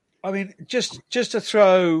 I mean, just to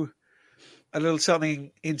throw a little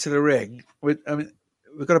something into the ring. We've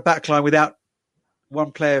got a backline without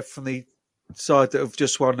one player from the side that have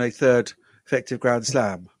just won a third effective Grand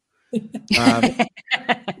Slam. I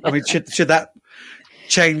mean, should that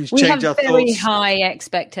change we have our very thoughts? high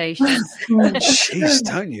expectations. Jeez,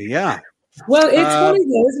 don't you? Yeah. Well, it's funny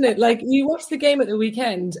though, isn't it? Like, you watched the game at the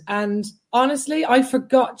weekend, and honestly, I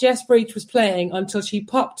forgot Jess Breach was playing until she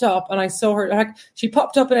popped up, and I saw her. Like, she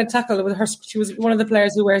popped up in a tackle with her. She was one of the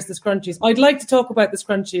players who wears the scrunchies. I'd like to talk about the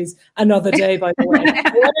scrunchies another day, by the way. Why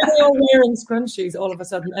are they all wearing scrunchies all of a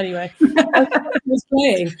sudden? Anyway, I thought she was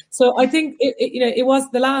playing, so I think it was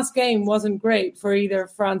the last game wasn't great for either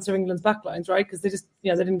France or England's backlines, right? Because they just they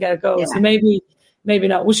didn't get a goal. Yeah. So maybe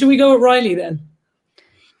not. Well, should we go with Riley then?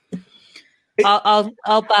 I'll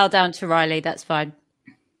bow down to Riley. That's fine.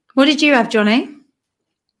 What did you have, Johnny?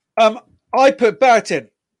 I put Barrett in.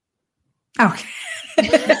 Okay.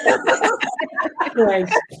 Great.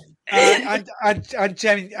 And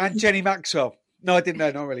Jenny Maxwell. No, I didn't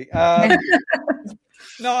know. Not really. No,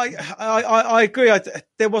 I agree.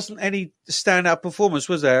 There wasn't any standout performance,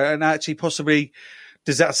 was there? And actually, possibly,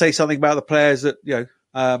 does that say something about the players that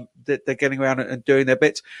that they're getting around and doing their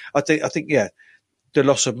bits? I think, yeah. The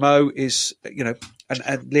loss of Mo is, and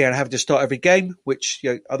Leanne having to start every game, which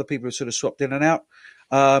other people have sort of swapped in and out.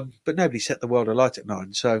 But nobody set the world alight at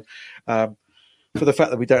 9. So for the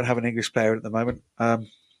fact that we don't have an English player at the moment, I'm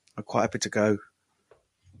quite happy to go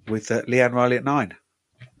with Leanne Riley at 9.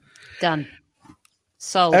 Done.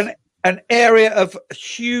 Sold. An area of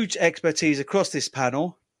huge expertise across this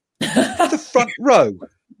panel, the front row.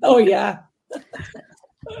 Oh, yeah.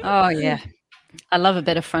 Oh, yeah. I love a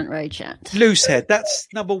bit of front row chat. Loose head. That's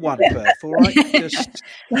number 1, Beth, all right?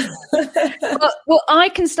 Well, I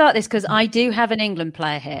can start this because I do have an England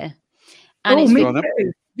player here. And it's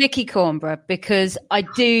Vicky Cornborough, because I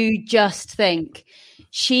do just think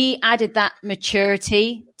she added that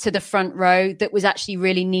maturity to the front row that was actually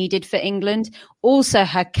really needed for England. Also,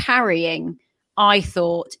 her carrying, I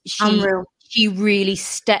thought she really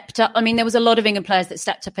stepped up. I mean, there was a lot of England players that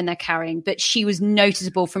stepped up in their carrying, but she was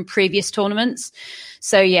noticeable from previous tournaments.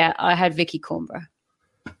 So, yeah, I had Vicky Cornborough.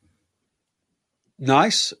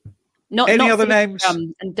 Nice. Any other names?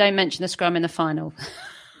 And don't mention the scrum in the final.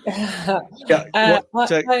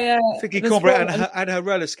 Vicky Cornborough and her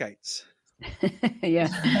roller skates. Yeah.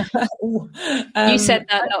 You said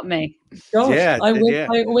that, not me. Gosh, yeah, I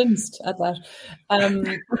winced at that.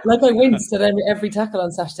 Like I winced at every tackle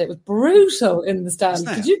on Saturday. It was brutal in the stands.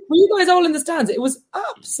 Were you guys all in the stands? It was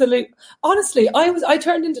absolute. Honestly, I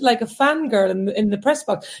turned into like a fangirl in the press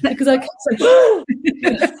box because I kept saying,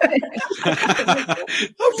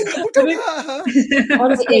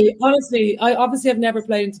 honestly, I obviously have never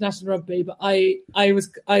played international rugby, but I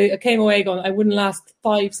came away going, I wouldn't last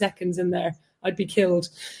 5 seconds in there. I'd be killed.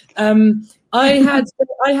 I had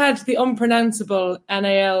the unpronounceable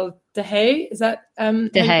Anaëlle De Hay. Is that De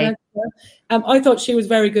Hay? I thought she was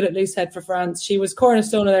very good at loose head for France. She was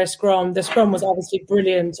cornerstone of their scrum. The scrum was obviously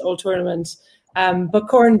brilliant all tournament. But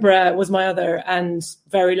Cornborough was my other, and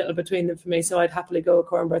very little between them for me. So I'd happily go with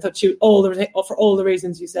Cornborough. I thought she for all the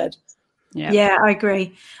reasons you said. Yeah, I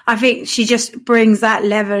agree. I think she just brings that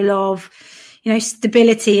level of,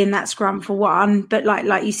 stability in that scrum for one, but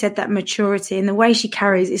like you said, that maturity and the way she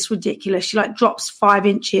carries, it's ridiculous. She drops 5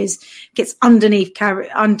 inches, gets underneath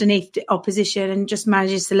the opposition and just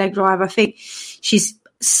manages to leg drive. I think she's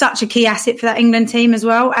such a key asset for that England team as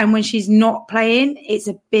well. And when she's not playing, it's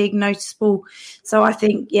a big noticeable. So I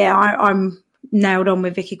think, I'm nailed on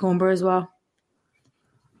with Vicky Cornborough as well.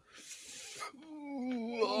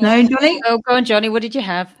 No, Johnny? Oh, go on, Johnny. What did you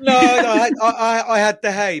have? No, I had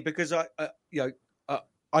De Hay because I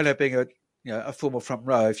know being a former front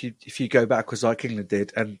row, if you go backwards like England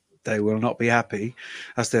did, and they will not be happy,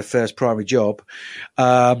 that's their first primary job.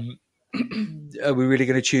 are we really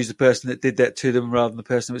going to choose the person that did that to them rather than the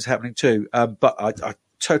person it was happening to? But I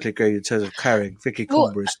totally agree in terms of carrying Vicky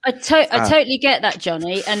Combre's. I totally get that,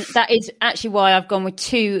 Johnny, and that is actually why I've gone with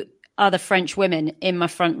two other French women in my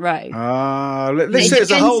front row. Let's see it as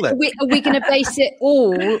a whole then. Are we going to base it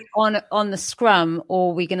all on the scrum,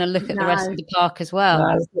 or are we going to look at the rest of the park as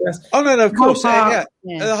well? No, of course. Yeah.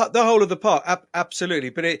 The whole of the park, absolutely.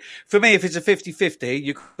 But for me, if it's a 50-50,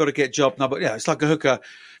 you've got to get job number. Yeah, it's like a hooker.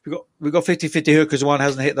 We've got 50-50 hookers. One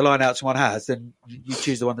hasn't hit the lineouts, and one has. Then you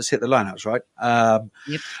choose the one that's hit the lineouts, right?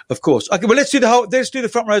 Yep. Of course. Okay, well, let's do the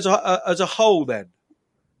front row as a whole then.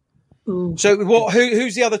 Ooh. So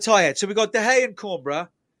who's the other tie head? So we've got De Gea and Coimbra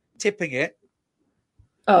tipping it.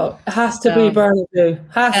 Oh, it has to be Bernardo.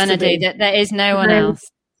 Bernardo. There is no one else.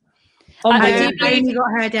 I only got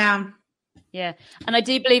her down. Yeah, and I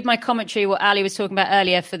do believe my commentary, what Ali was talking about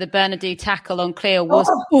earlier for the Bernardo tackle on Cleo was,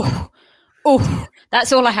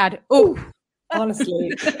 that's all I had. Honestly,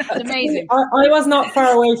 it's amazing. I was not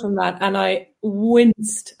far away from that, and I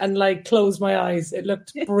winced and closed my eyes. It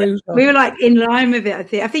looked brutal. We were in line with it.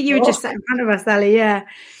 I think you were just sat in front of us, Ali. Yeah,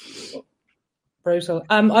 brutal.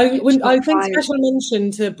 I think special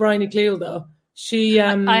mention to Bryony Cleal though. She,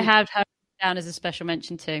 I have her down as a special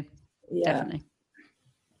mention too. Yeah. Definitely.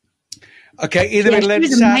 Okay, in the middle. She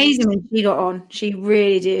was amazing when she got on. She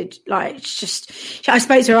really did. I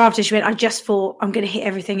spoke to her after. She went, I just thought I'm going to hit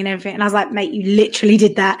everything. And I was like, mate, you literally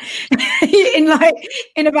did that.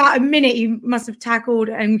 in about a minute, you must have tackled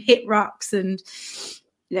and hit rucks. And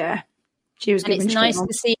yeah, she was good. And it's nice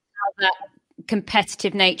to see how that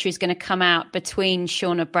competitive nature is going to come out between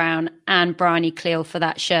Shauna Brown and Bryony Cleal for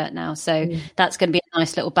that shirt now. So that's going to be a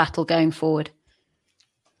nice little battle going forward.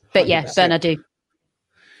 But yeah, Bernardo.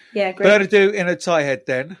 Yeah, great. Bernardo in a tie head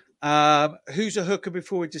then. Who's a hooker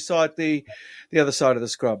before we decide the other side of the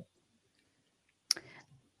scrum?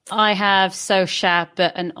 I have Sosha,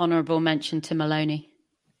 but an honourable mention to Maloney.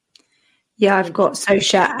 Yeah, I've got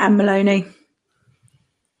Sosha and Maloney.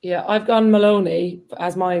 Yeah, I've gone Maloney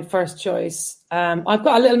as my first choice. I've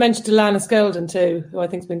got a little mention to Lana Skeldon too, who I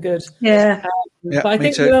think's been good. Yeah. But I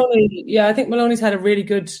think Maloney, I think Maloney's had a really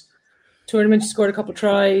good tournament. She scored a couple of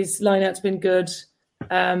tries. Line-out's been good.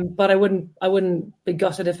 But I wouldn't be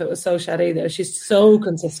gutted if it was Sosha either. She's so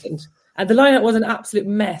consistent. And the line-out was an absolute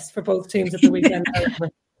mess for both teams at the weekend.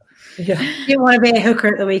 You didn't want to be a hooker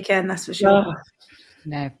at the weekend, that's for sure.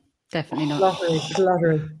 No, definitely not.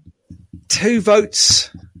 Lottery. 2 votes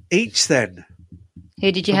each then.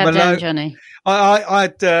 Who did you have down, Johnny? I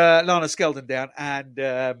had Lana Skeldon down, and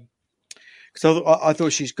because I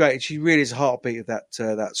thought she's great. She really is a heartbeat of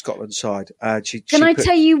that Scotland side. Can I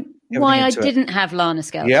tell you why I didn't have Lana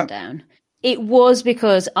Skeldon down? It was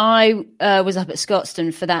because I was up at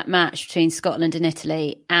Scotstoun for that match between Scotland and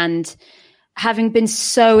Italy, and having been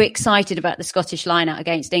so excited about the Scottish line-out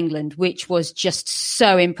against England, which was just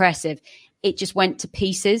so impressive, it just went to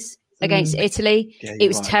pieces against Italy. Yeah, it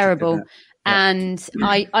was terrible. And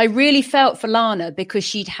I really felt for Lana because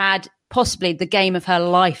she'd had possibly the game of her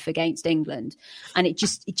life against England, and it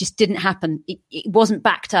just didn't happen. It wasn't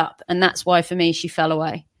backed up, and that's why for me she fell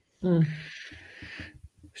away.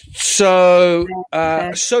 So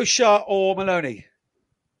Sosha or Maloney?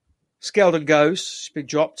 Skeldon goes. She's been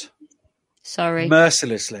dropped. Sorry,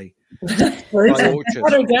 mercilessly. Put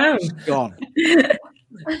her down. Gone.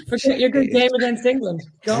 Forget your good game against England.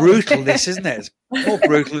 Brutal, this, isn't it? It's more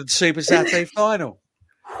brutal than Super Saturday final.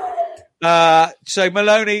 So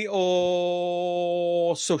Maloney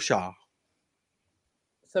or Sosha?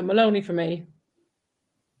 So Maloney for me.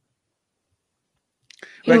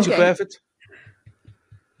 Rachel Burford?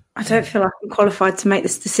 I don't feel like I'm qualified to make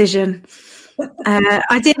this decision.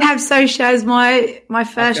 I did have Sosha as my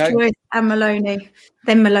first choice, and Maloney,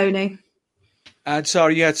 then Maloney. And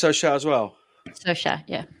Sarah, you had Sosha as well? Sosha,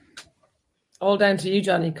 yeah. All down to you,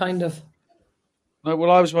 Johnny, kind of. No,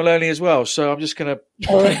 well, I was Maloney as well, so I'm just going to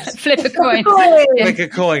flip a coin. Make a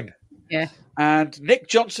coin. Yeah. And Nick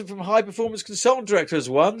Johnson from High Performance Consultant Director has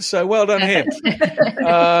won, so well done him.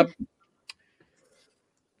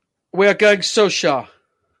 We are going Sosha.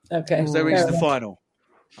 Okay. There is the final.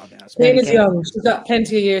 Team is young. She's got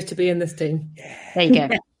plenty of years to be in this team. Yeah. There you go.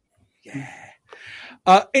 Yeah.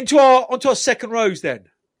 Onto our second rows then.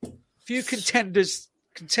 A few contenders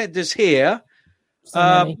here.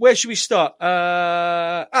 Where should we start?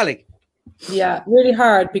 Ali. Yeah, really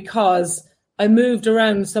hard because I moved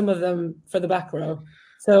around some of them for the back row.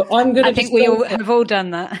 So I'm going to. I think we have all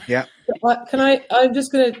done that. Yeah. I'm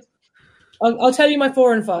just going to. I'll tell you my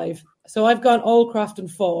 4 and 5. So I've gone Allcroft and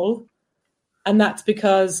Fall, and that's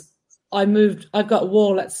because I've got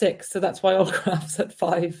Wall at 6, so that's why Allcroft's at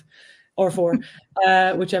 5. or 4,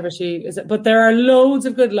 whichever she is. But there are loads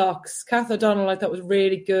of good locks. Kath O'Donnell, I thought was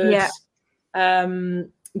really good. Yeah.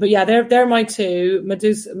 But yeah, they're my 2,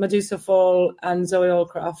 Medusa Fall and Zoe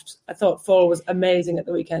Allcroft. I thought Fall was amazing at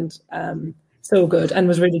the weekend. So good, and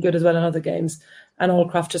was really good as well in other games. And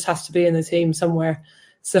Allcroft just has to be in the team somewhere.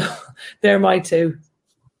 So they're my 2.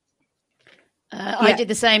 I did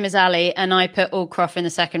the same as Ali, and I put Allcroft in the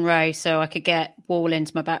second row so I could get Wall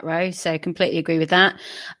into my back row. So completely agree with that.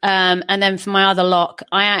 And then for my other lock,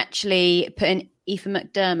 I actually put in Aoife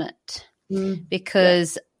McDermott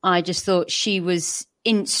because I just thought she was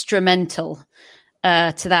instrumental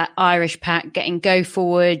to that Irish pack getting go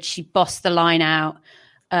forward. She bossed the line out.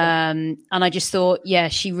 And I just thought,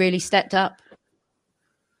 she really stepped up.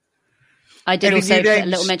 I did also put a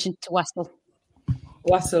little mention to Wassel.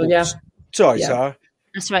 Wassel, yeah. Sorry, Sarah.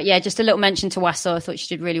 That's right. Yeah, just a little mention to Wassel. I thought she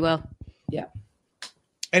did really well. Yeah.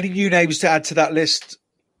 Any new names to add to that list,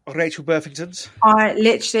 Rachel Burfington's? I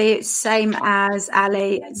literally, same as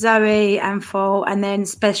Ali, Zoe and Fall, and then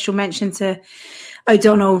special mention to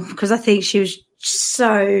O'Donnell because I think she was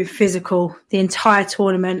so physical the entire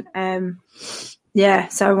tournament. So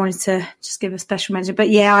I wanted to just give a special mention. But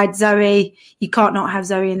yeah, I had Zoe. You can't not have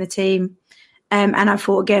Zoe in the team. And I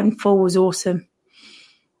thought, again, Fall was awesome.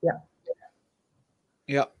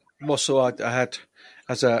 Yeah, Wassel I had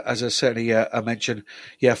as a certainly a mention.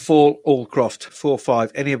 Yeah, Fall, Allcroft,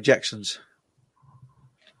 4-5. Any objections?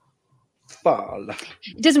 Fall.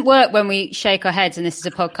 It doesn't work when we shake our heads and this is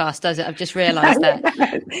a podcast, does it? I've just realised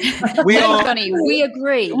that. We are funny. We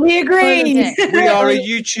agree. We agree. We are a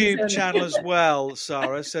YouTube channel as well,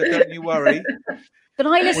 Sarah, so don't you worry. But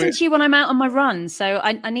I listen to you when I'm out on my run, so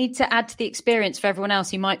I need to add to the experience for everyone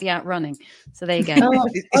else who might be out running. So there you go.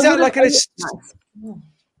 Is that like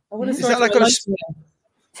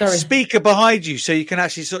a speaker behind you so you can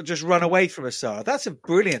actually sort of just run away from us, Sarah? That's a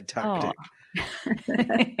brilliant tactic.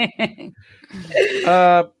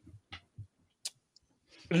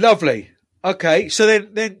 Lovely. Okay, so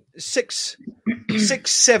then 6,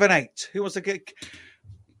 7, 8. Who wants to get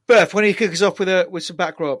Berth? Why don't you kick us off with some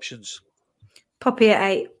back row options? Poppy at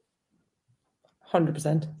 8.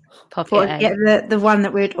 100%. Poppy at 8. Yeah, the one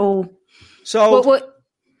that we'd all sold.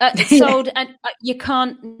 Sold, and you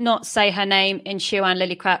can't not say her name in Siobhan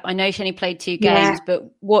Lillicrap. I know she only played 2 games,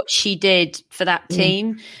 but what she did for that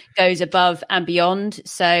team goes above and beyond.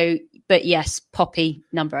 So, but yes, Poppy,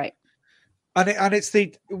 number 8. And it's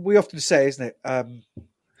we often say, isn't it? I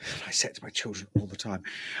say it to my children all the time.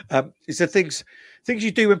 It's the things you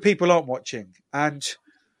do when people aren't watching. And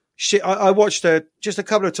I watched her just a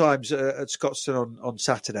couple of times at Scotstoun on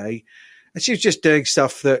Saturday, and she was just doing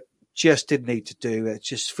stuff that just didn't need to do it.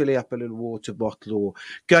 Just filling up a little water bottle or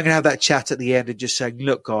going and have that chat at the end and just saying,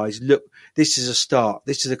 look, guys, look, this is a start.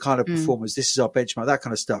 This is a kind of performance. This is our benchmark, that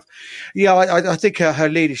kind of stuff. Yeah, I think her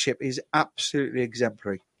leadership is absolutely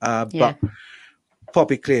exemplary. But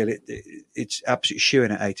Poppy, clearly, it's absolutely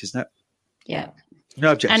shooing at 8, isn't it? Yeah.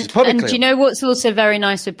 No objections. And do you know what's also very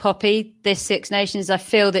nice with Poppy, this Six Nations? I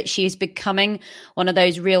feel that she is becoming one of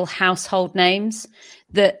those real household names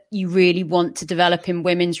that you really want to develop in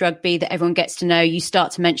women's rugby, that everyone gets to know. You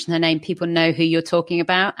start to mention her name, people know who you're talking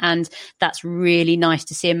about. And that's really nice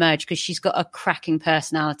to see emerge because she's got a cracking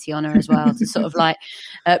personality on her as well to sort of like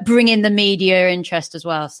bring in the media interest as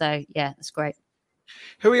well. So, yeah, that's great.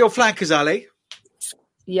 Who are your flankers, Ali?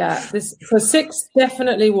 Yeah, for 6,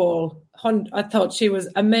 definitely Wall. I thought she was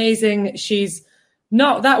amazing. She's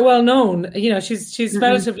not that well known. You know, she's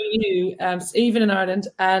relatively new, even in Ireland,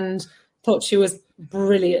 and thought she was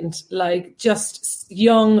brilliant. Like, just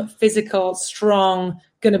young, physical, strong,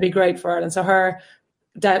 going to be great for Ireland. So her,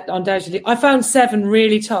 undoubtedly. I found 7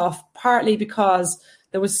 really tough, partly because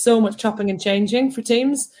there was so much chopping and changing for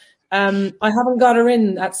teams. I haven't got her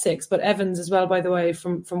in at 6, but Evans as well, by the way,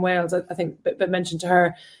 from Wales, I think, but mentioned to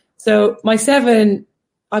her. So my 7,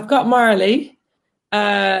 I've got Marley,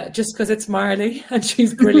 just because it's Marley and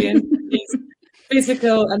she's brilliant. She's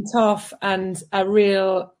physical and tough and a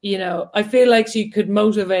real, you know, I feel like she could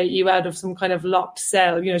motivate you out of some kind of locked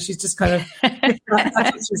cell. You know, she's just kind of,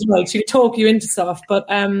 she's like, she could talk you into stuff. But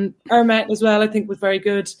Ermet as well, I think, was very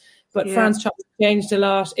good. But France changed a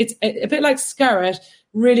lot. It's a bit like Scarrett.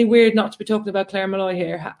 Really weird not to be talking about Claire Malloy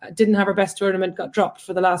here. Didn't have her best tournament, got dropped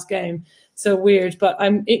for the last game. So weird. But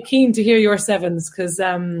I'm keen to hear your 7s because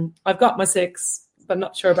I've got my 6, but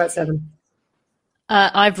not sure about 7.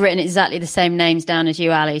 I've written exactly the same names down as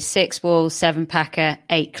you, Ali. 6 Wall, 7 Packer,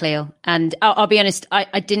 8 Cleo. And I'll be honest,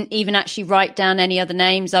 I didn't even actually write down any other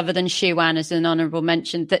names other than Siobhan as an honourable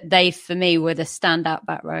mention. That they, for me, were the standout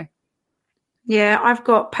back row. Yeah, I've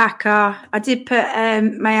got Packer. I did put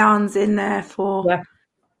Mayans in there for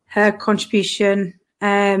her contribution.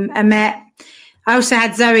 Amet. I also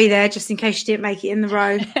had Zoe there just in case she didn't make it in the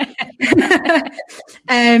row.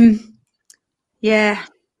 Yeah.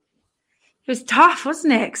 It was tough,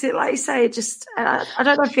 wasn't it? Because like you say, it just, I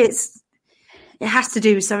don't know if it has to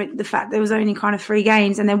do with something, the fact there was only kind of 3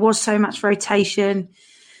 games and there was so much rotation.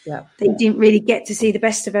 Yeah. They didn't really get to see the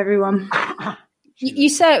best of everyone. You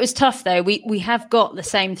say it was tough, though. We have got the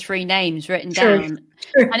same 3 names written down.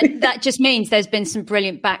 And that just means there's been some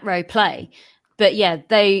brilliant back row play. But yeah,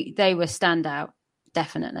 they were standout,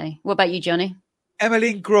 definitely. What about you, Johnny?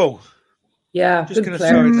 Emmeline Groh. Yeah, just going to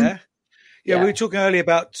throw in there. Yeah, we were talking earlier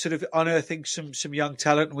about sort of unearthing some young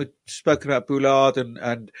talent, and we've spoken about Boulard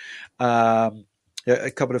and a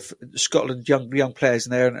couple of Scotland young players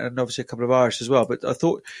in there, and obviously a couple of Irish as well. But I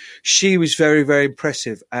thought she was very, very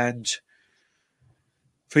impressive, and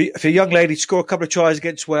for a young lady to score a couple of tries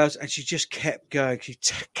against Wales, and she just kept going. She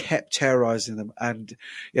kept terrorising them, and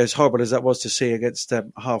as horrible as that was to see against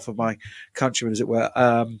half of my countrymen, as it were,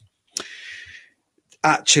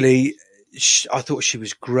 actually. I thought she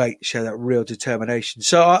was great. She had that real determination.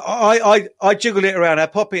 So I jiggled it around. I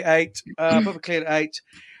had Poppy at 8, Poppy Clear at 8.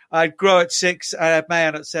 I had Groh at 6, and I had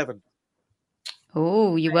Mayan at 7.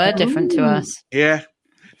 Oh, you were different to us. Yeah.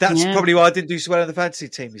 That's probably why I didn't do so well in the fantasy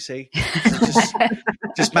team, you see.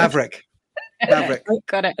 Just Maverick. Got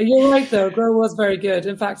it. You're right, though. Groh was very good.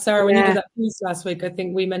 In fact, Sarah, when you did that piece last week, I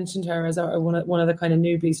think we mentioned her as one of the kind of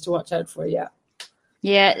newbies to watch out for,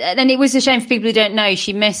 Yeah, and it was a shame for people who don't know.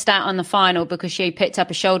 She missed out on the final because she picked up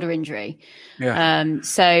a shoulder injury. Yeah.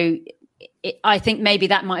 So I think maybe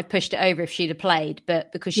that might have pushed it over if she'd have played,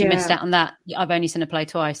 but because she missed out on that, I've only seen her play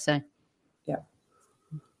twice. So,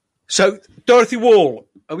 So Dorothy Wall,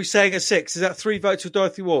 are we saying at 6? Is that 3 votes for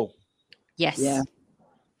Dorothy Wall? Yes. Yeah.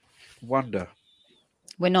 Wonder.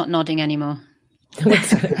 We're not nodding anymore.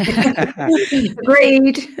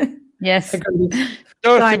 Agreed. Yes.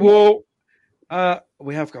 Dorothy Wall. I'm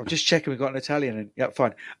just checking. We've got an Italian in. Yeah,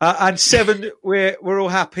 fine. And 7, we're all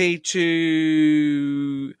happy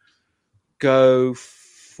to go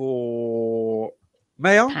for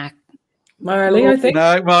Mayon. Marley, I think.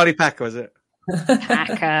 No, Marley Packer, was it?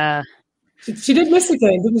 Packer. She did miss a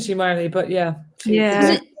game, didn't she, Marley? But She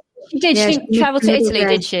did. She didn't travel to Italy,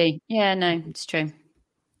 did she? Yeah, no, it's true.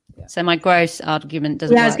 Yeah. So my gross argument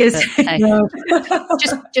doesn't work. Hey,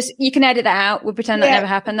 just you can edit that out. We'll pretend that never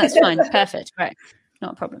happened. That's fine. Perfect. Great.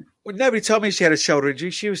 Not a problem. Well, nobody told me she had a shoulder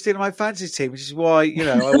injury. She was still in my fantasy team, which is why,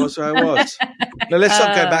 I was where I was. No, let's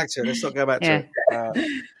not go back to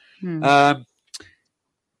it.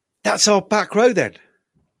 That's our back row then.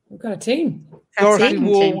 We've got a team. Dorothy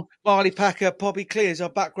Wall, Marley Packer, Poppy Clear is our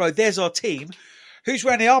back row. There's our team. Who's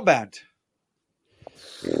wearing the armband?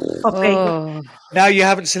 Poppy. Oh. Now you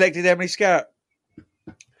haven't selected Emily Scarrett.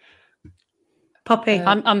 Poppy.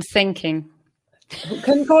 I'm thinking.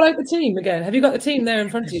 Can you call out the team again? Have you got the team there in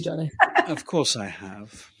front of you, Johnny? Of course I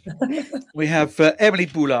have. We have Emily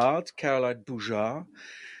Boulard, Caroline Boujard,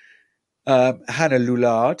 Hannah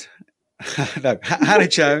Loulard, Hannah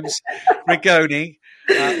Jones, Rigoni,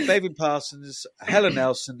 Fabian Parsons, Helen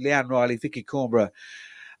Nelson, Leanne Riley, Vicky Cornborough,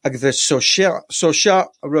 Agatha Socha,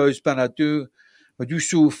 Rose Banadou,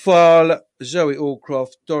 Madusu Fall, Zoe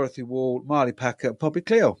Allcroft, Dorothy Wall, Marley Packer, and Poppy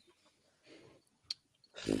Cleo.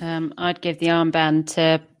 I'd give the armband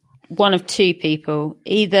to one of 2 people,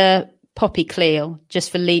 either Poppy Cleo,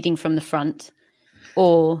 just for leading from the front,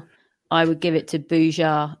 or I would give it to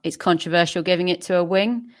Boujard. It's controversial giving it to a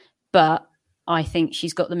wing, but I think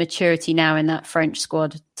she's got the maturity now in that French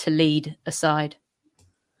squad to lead a side.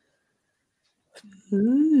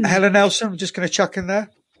 Helen Nelson, I'm just going to chuck in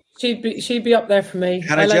there. She'd be up there for me.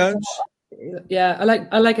 Hannah Jones.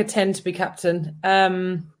 I like a 10 to be captain.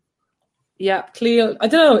 Cleo. I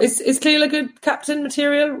don't know. Is Cleo a good captain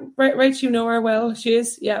material? Right, you know her well. She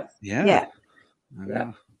is. Yeah.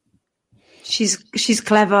 She's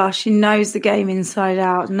clever. She knows the game inside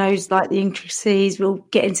out. Knows like the intricacies. We'll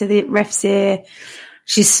get into the refs here.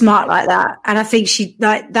 She's smart like that, and I think she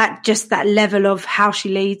like that. Just that level of how she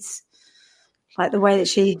leads, like the way that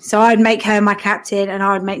she. So I'd make her my captain, and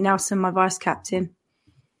I would make Nelson my vice captain.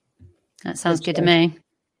 That sounds good to me.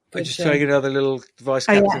 I'm just throwing another little vice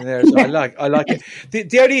captain there. So I like it.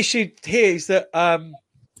 The only issue here is that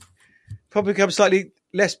probably becomes slightly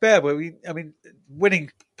less bearable.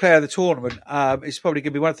 Winning player of the tournament is probably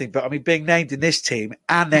going to be one thing, but being named in this team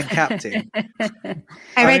and then captain.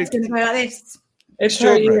 Red's going to go like this. It's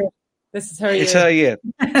her year. This is her year. It's her year.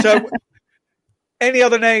 So, any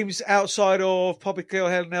other names outside of Poppy Cleo,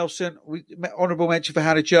 Helen Nelson? Honourable mention for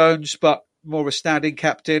Hannah Jones, but more of a standing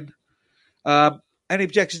captain. Any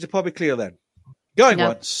objections to Poppy Cleo then? Going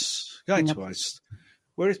once, going twice.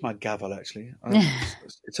 Where is my gavel, actually?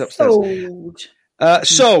 It's upstairs. Sold.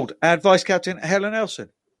 Sold. And vice-captain Helen Nelson.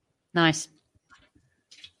 Nice.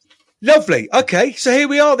 Lovely. Okay, so here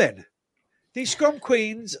we are then. The Scrum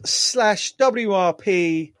Queens /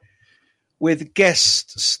 WRP with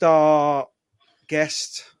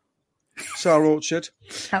Sarah Orchard.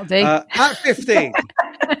 That'll do. At 15.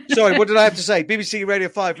 Sorry, what did I have to say? BBC Radio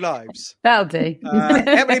 5 Lives. That'll do.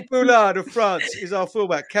 Emily Boulard of France is our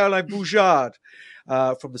fullback. Caroline Boujard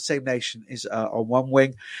from the same nation is on one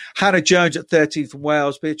wing. Hannah Jones at 13 from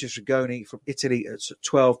Wales. Beatrice Rigoni from Italy at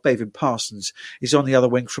 12. Bavin Parsons is on the other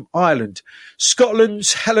wing from Ireland.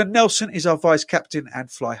 Scotland's Helen Nelson is our vice-captain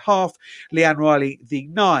and fly half. Leanne Riley, the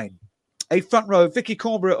 9. A front row, Vicky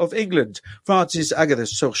Cornborough of England, France's Agatha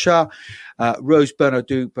Sorchat, Rose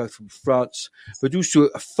Bernardou, both from France, Badusu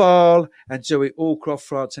Afal and Zoe Allcroft,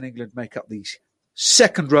 France and England make up the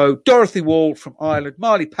second row. Dorothy Wall from Ireland,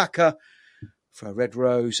 Marley Packer for Red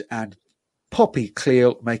Rose and Poppy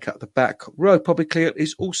Cleal make up the back row. Poppy Cleal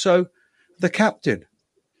is also the captain.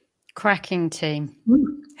 Cracking team.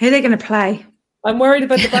 Who are they going to play? I'm worried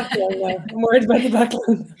about the back line now. I'm worried about the back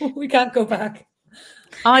line. We can't go back.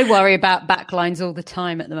 I worry about backlines all the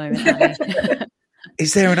time at the moment, Ali.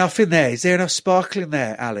 Is there enough in there? Is there enough sparkle in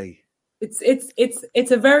there, Ali?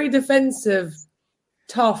 It's a very defensive,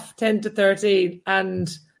 tough 10 to 13,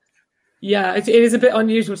 and yeah, it is a bit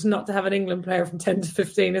unusual not to have an England player from 10 to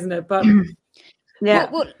 15, isn't it? But Yeah.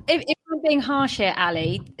 Well, if I'm being harsh here,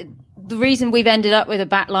 Ali, the reason we've ended up with a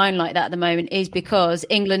back line like that at the moment is because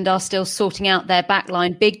England are still sorting out their back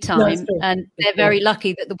line big time, and they're very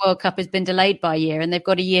lucky that the World Cup has been delayed by a year and they've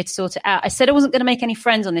got a year to sort it out. I said I wasn't going to make any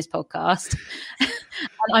friends on this podcast, and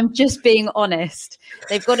I'm just being honest.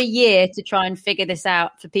 They've got a year to try and figure this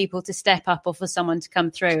out for people to step up or for someone to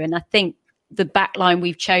come through, and I think the back line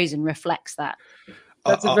we've chosen reflects that.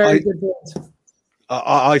 That's a very good point.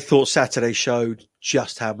 I thought Saturday showed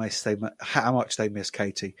just how much they miss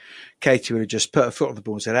Katie. Katie would have just put her foot on the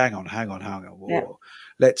ball and said, hang on. Yeah.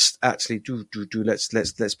 Let's actually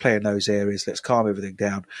let's play in those areas. Let's calm everything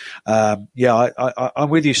down. I'm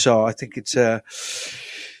with you, Sarah. I think it's that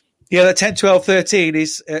 10, 12, 13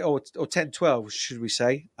 is, or 10, 12, should we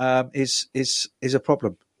say, is a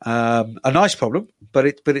problem. A nice problem, but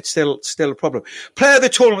it's still a problem. Player of the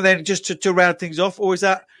tournament then, just to round things off, or is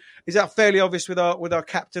that fairly obvious with our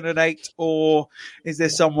captain at 8, or is there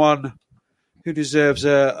someone who deserves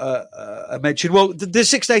a mention? Well, the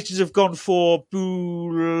Six Nations have gone for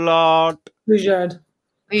Boujard,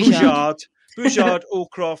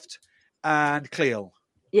 Allcroft, and Cleal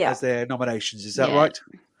as their nominations. Is that right?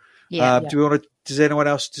 Yeah. Does anyone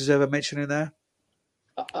else deserve a mention in there?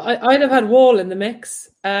 I'd have had Wall in the mix.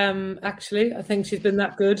 Actually, I think she's been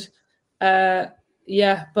that good. But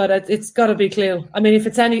it's got to be Cleal. I mean, if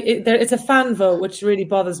it's it's a fan vote, which really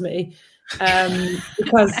bothers me,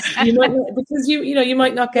 because you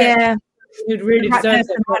might not get who'd really deserve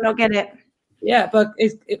it. Might not get it. Yeah, but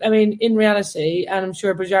in reality, and I'm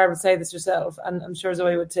sure Boujard would say this herself, and I'm sure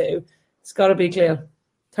Zoe would too. It's got to be Cleal.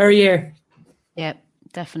 It's her year. Yeah,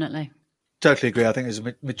 definitely. Totally agree. I think there's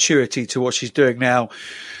a maturity to what she's doing now.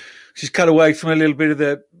 She's cut away from a little bit of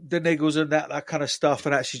the niggles and that kind of stuff,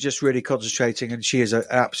 and actually just really concentrating. And she is an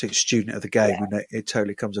absolute student of the game, and it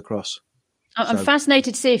totally comes across. I'm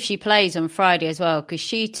fascinated to see if she plays on Friday as well, because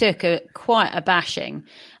she took quite a bashing,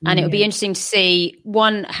 and it would be interesting to see,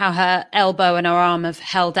 one, how her elbow and her arm have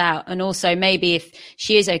held out, and also maybe if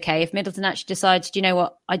she is okay, if Middleton actually decides, do you know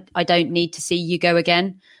what, I don't need to see you go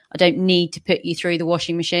again. I don't need to put you through the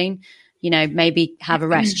washing machine. Maybe have a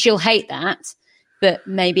rest. She'll hate that, but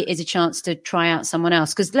maybe it is a chance to try out someone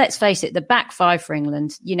else. Because let's face it, the back five for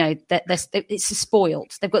England, it's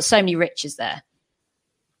spoiled. They've got so many riches there.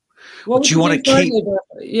 What do you want to keep?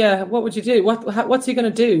 Yeah, what would you do? What's he going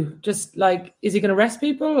to do? Just is he going to rest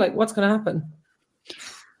people? What's going to happen?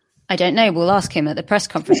 I don't know. We'll ask him at the press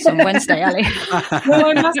conference on Wednesday, Ali.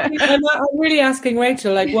 No, I'm really asking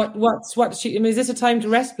Rachel. What she? I mean, is this a time to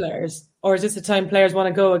rest players, or is this a time players want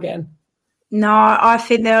to go again? No, I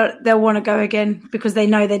think they'll want to go again because they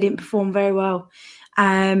know they didn't perform very well.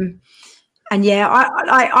 I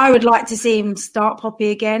would like to see him start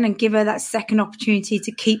Poppy again and give her that second opportunity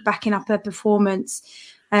to keep backing up her performance.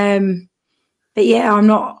 I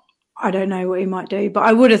don't know what he might do, but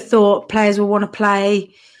I would have thought players will want to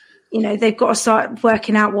play. They've got to start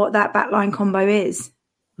working out what that backline combo is.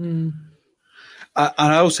 And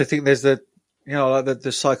I also think there's the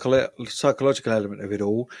psychological element of it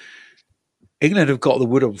all. England have got the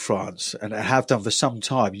wood on France and have done for some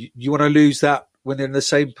time. You want to lose that when they're in the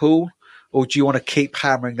same pool, or do you want to keep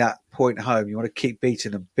hammering that point home? You want to keep beat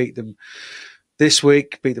them this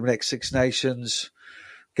week, beat them next Six Nations.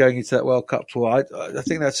 going into that World Cup tour. I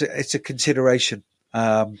think it's a consideration.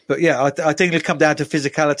 But yeah, I think it'll come down to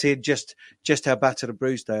physicality and just how battered and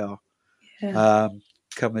bruised they are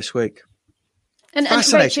come this week. And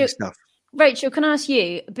fascinating stuff. Rachel, can I ask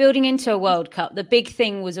you, building into a World Cup, the big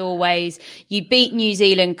thing was always you beat New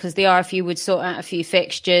Zealand because the RFU would sort out a few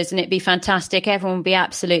fixtures and it'd be fantastic. Everyone would be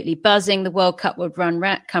absolutely buzzing. The World Cup would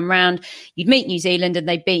come round. You'd meet New Zealand and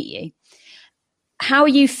they'd beat you. How are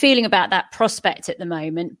you feeling about that prospect at the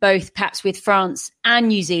moment, both perhaps with France and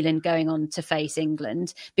New Zealand going on to face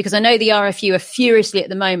England? Because I know the RFU are furiously at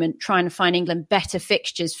the moment trying to find England better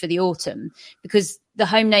fixtures for the autumn because the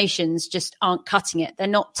home nations just aren't cutting it. They're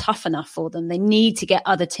not tough enough for them. They need to get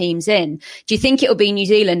other teams in. Do you think it'll be New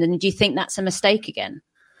Zealand, and do you think that's a mistake again?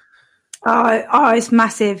 Oh, it's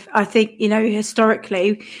massive. I think,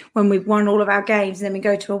 historically, when we've won all of our games and then we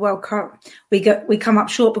go to a World Cup, we come up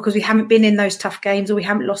short because we haven't been in those tough games or we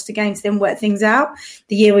haven't lost a game to then work things out.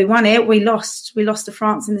 The year we won it, we lost to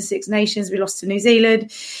France in the Six Nations. We lost to New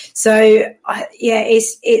Zealand. So,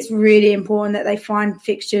 it's really important that they find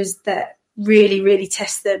fixtures that really, really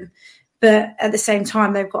test them. But at the same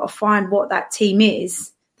time, they've got to find what that team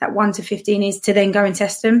is, that 1 to 15 is, to then go and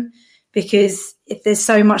test them. Because if there's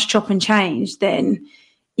so much chop and change, then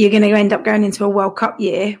you're going to end up going into a World Cup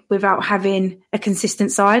year without having a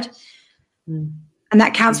consistent side. And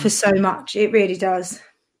that counts for so much. It really does.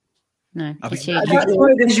 No, that's why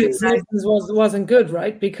the Six Nations wasn't good,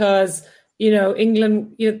 right? Because,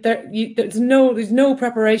 England, there's no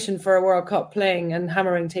preparation for a World Cup playing and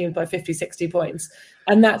hammering teams by 50, 60 points.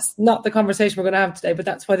 And that's not the conversation we're going to have today, but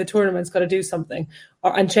that's why the tournament's got to do something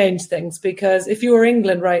and change things. Because if you were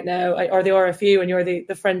England right now, or the RFU, and you're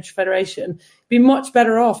the French Federation, be much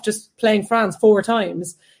better off just playing France 4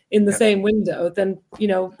 times in the same window than,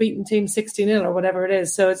 beating teams 60-0 or whatever it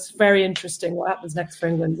is. So it's very interesting what happens next for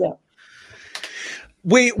England. Yeah.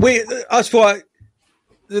 As for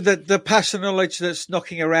the passion knowledge that's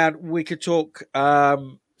knocking around, we could talk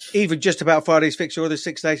even just about Friday's fixture or the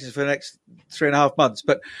Six Nations for the next 3.5 months,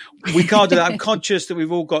 but we can't do that. I'm conscious that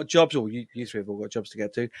we've all got jobs, or you three have all got jobs to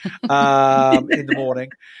get to in the morning.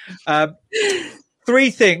 3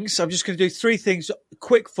 things. I'm just going to do 3 things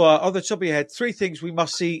quick fire on the top of your head. 3 things we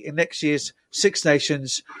must see in next year's Six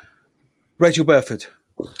Nations. Rachel Burford.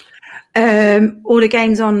 All the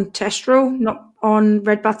games on Terrestrial, not on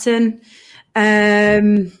Red Button.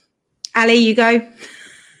 Ali, you go.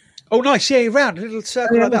 Oh, nice. Yeah, you're round. A little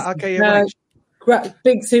circle like that. Okay, yeah.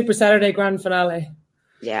 Big Super Saturday grand finale.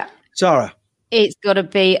 Yeah. Sarah. It's got to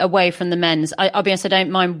be away from the men's. I'll be honest, I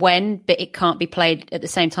don't mind when, but it can't be played at the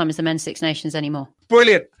same time as the men's Six Nations anymore.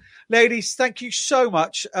 Brilliant. Ladies, thank you so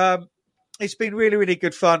much. It's been really, really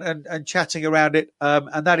good fun and chatting around it.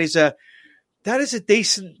 And that is a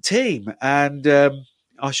decent team. And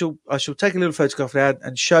I shall take a little photograph now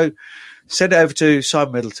and send it over to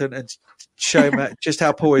Simon Middleton and show him just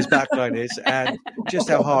how poor his backline is and just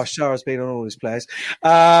how harsh Sarah's been on all his players. No,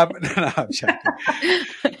 I'm joking.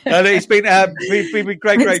 It's been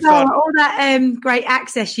great fun. All that great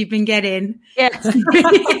access you've been getting, yes,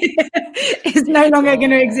 is no longer going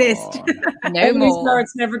to exist. No more.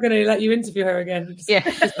 Sarah's never going to let you interview her again.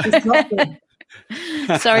 It's not good.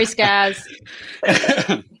 Sorry, Skaz.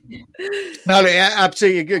 No,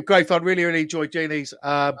 absolutely great fun. Really, really enjoyed doing these.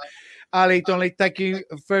 Ali, Donnelly, thank you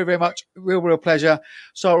very, very much. Real pleasure.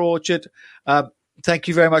 Sarah Orchard, thank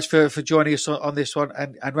you very much for joining us on this one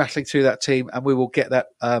and rattling through that team. And we will get that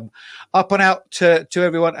up and out to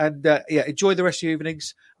everyone. And enjoy the rest of your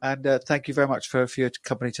evenings. And thank you very much for your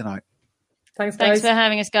company tonight. Thanks, guys. Thanks for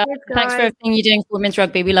having us, guys. Thanks for everything you're doing for women's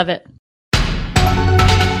rugby. We love it.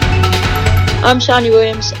 I'm Shani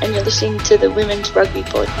Williams, and you're listening to the Women's Rugby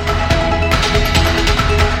Pod.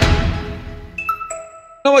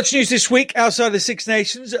 Not much news this week outside the Six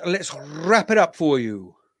Nations. Let's wrap it up for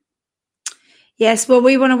you. Yes, well,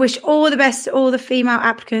 we want to wish all the best to all the female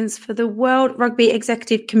applicants for the World Rugby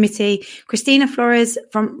Executive Committee. Christina Flores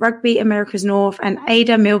from Rugby Americas North and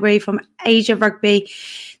Ada Milbury from Asia Rugby.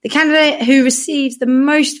 The candidate who receives the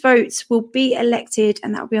most votes will be elected,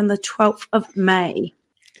 and that will be on the 12th of May.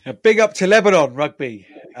 A big up to Lebanon Rugby,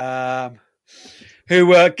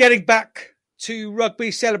 who are getting back to rugby,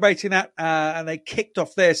 celebrating that, and they kicked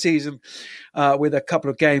off their season with a couple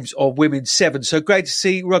of games of Women's 7. So great to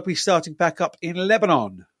see rugby starting back up in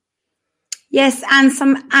Lebanon. Yes, and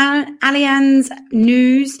some Allianz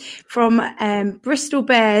news from Bristol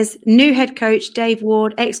Bears. New head coach Dave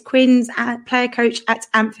Ward, ex-Quins player coach at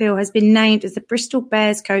Anfield, has been named as the Bristol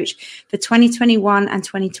Bears coach for 2021 and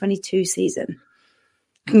 2022 season.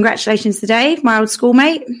 Congratulations to Dave, my old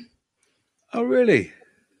schoolmate. Oh, really?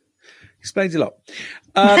 Explains a lot.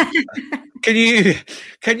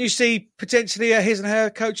 Can you see potentially his and her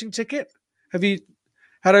coaching ticket? Have you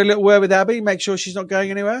had a little word with Abby? Make sure she's not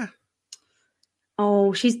going anywhere.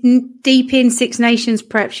 Oh, she's deep in Six Nations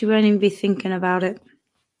prep. She won't even be thinking about it.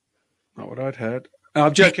 Not what I'd heard. No,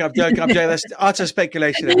 I'm joking. That's utter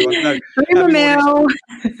speculation, everyone. No,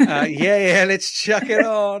 yeah, let's chuck it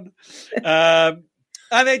on. And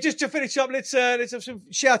then just to finish up, let's have some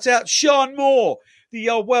shout out. Sean Moore, the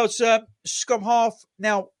Wales scrum half,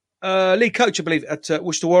 now lead coach, I believe, at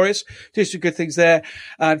Worcester Warriors. Did some good things there.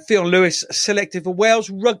 And Phil Lewis selected for Wales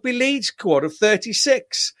rugby league squad of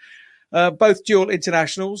 36. Both dual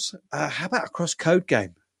internationals. How about a cross-code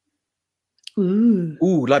game?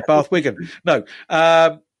 Ooh, like Bath Wigan. No.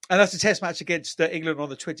 And that's a test match against England on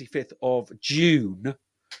the 25th of June.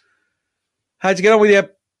 How'd you get on with your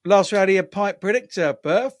last round of your pipe predictor,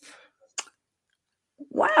 Berth?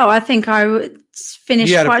 Wow, I think I would finish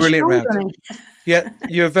you had quite a brilliant strong. round. Yeah,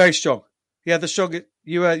 you were very strong. Yeah, the strongest.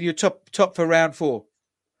 You're top for round 4.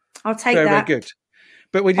 I'll take very, that. Very good.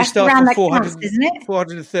 But when you That's start from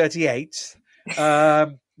 438,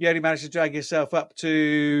 you only managed to drag yourself up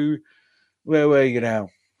to, where were you now?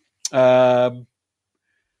 It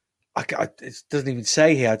doesn't even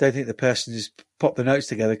say here. I don't think the person who's popped the notes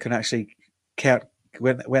together can actually count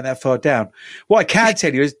went that far down. What I can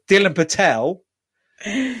tell you is Dylan Patel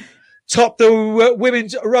topped the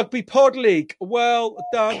Women's Rugby Pod League. Well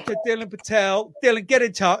done to Dylan Patel. Dylan, get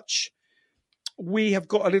in touch. We have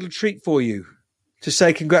got a little treat for you to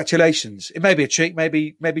say congratulations. It may be a treat,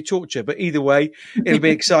 maybe torture, but either way, it'll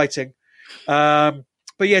be exciting. But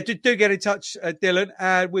yeah, do get in touch, Dylan,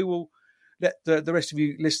 and we will let the rest of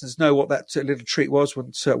you listeners know what that little treat was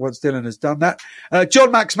once Dylan has done that.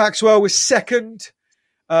 John Max Maxwell was second,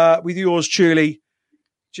 with yours truly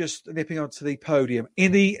just nipping onto the podium.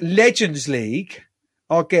 In the Legends League,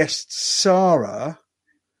 our guest Sarah,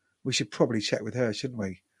 we should probably check with her, shouldn't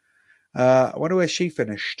we? I wonder where she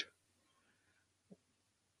finished.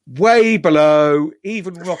 Way below,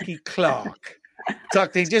 even Rocky Clark.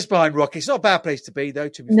 Tucked in just behind Rocky. It's not a bad place to be, though,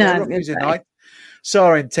 to be fair. Rocky's in 9th.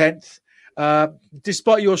 Sarah in 10th.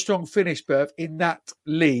 Despite your strong finish, Berth, in that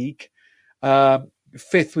league,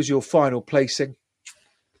 5th was your final placing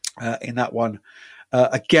in that one.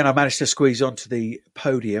 Again, I managed to squeeze onto the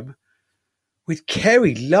podium with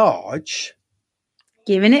Kerry Large.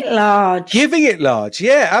 Giving it large.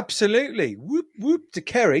 Yeah, absolutely. Whoop, whoop to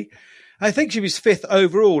Kerry. I think she was 5th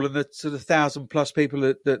overall in the sort of 1,000+ people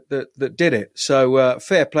that did it. So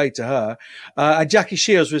fair play to her. And Jackie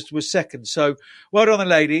Shields was 2nd. So well done, the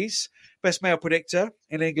ladies. Best male predictor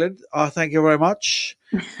in England. Thank you very much.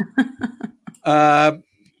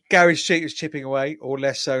 Gary Street is chipping away, or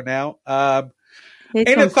less so now.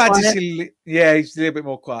 In the fantasy, yeah, he's a little bit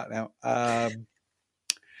more quiet now.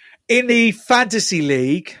 In the fantasy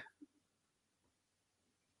league,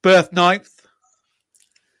 Berth 9th.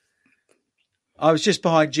 I was just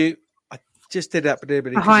behind you. I just did that, but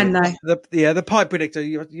behind though. The pipe predictor.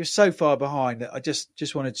 You're so far behind that I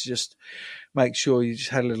just wanted to just make sure you just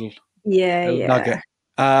had a little nugget.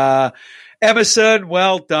 Emerson,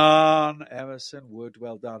 well done. Emerson Wood,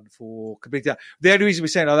 well done for completing that. The only reason we're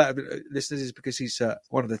saying all that, listeners, is because he's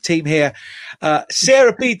one of the team here.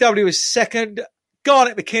 Sarah BW was 2nd.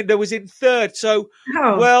 Garnet McKinder was in 3rd. So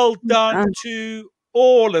well done to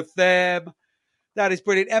all of them. That is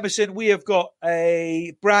brilliant. Emerson, we have got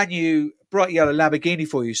a brand new bright yellow Lamborghini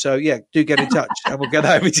for you. So, yeah, do get in touch and we'll get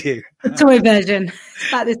that over to you. The toy version. It's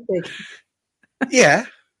about this big. Yeah.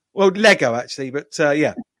 Well, Lego, actually. But,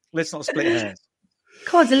 yeah, let's not split hairs.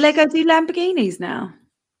 God, do Lego do Lamborghinis now?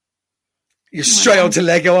 You're straight on to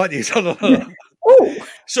Lego, aren't you? Oh,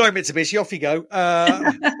 sorry, Mitsubishi. Off you go.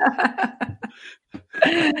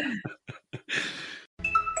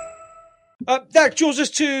 That draws us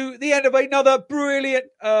to the end of another brilliant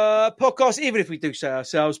podcast, even if we do say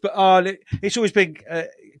ourselves. But it's always been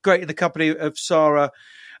great in the company of Sarah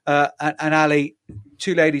and Ali,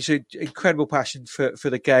 two ladies who incredible passion for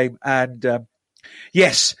the game. And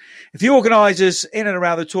yes, if the organisers in and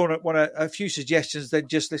around the tournament want a few suggestions, then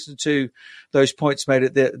just listen to those points made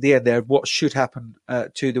at the end there of what should happen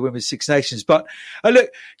to the Women's Six Nations. But look,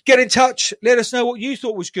 get in touch. Let us know what you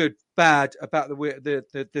thought was good, bad about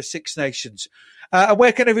the Six Nations. And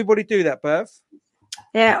where can everybody do that, Berth?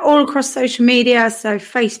 Yeah, all across social media. So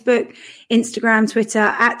Facebook, Instagram, Twitter,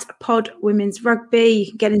 at Pod Women's Rugby. You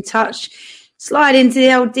can get in touch, slide into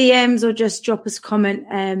the old DMs or just drop us a comment.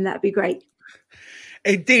 That'd be great.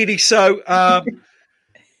 Indeedy so.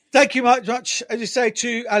 Thank you much, as you say,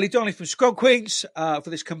 to Ali Donnelly from Scrum Queens for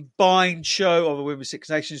this combined show of the Women's Six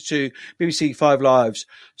Nations, to BBC Five Live's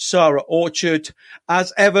Sarah Orchard,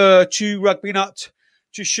 as ever, to Rugby Nut,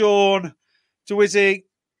 to Sean, to Wizzy,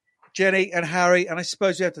 Jenny and Harry, and I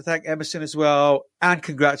suppose we have to thank Emerson as well and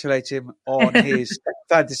congratulate him on his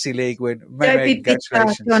Fantasy League win. Don't be bitter,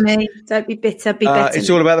 Johnny. Don't be bitter. Be better. It's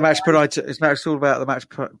all about the match predictor. It's all about the match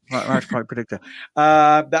point predictor.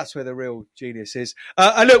 That's where the real genius is.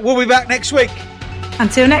 And look, we'll be back next week.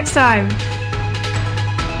 Until next time.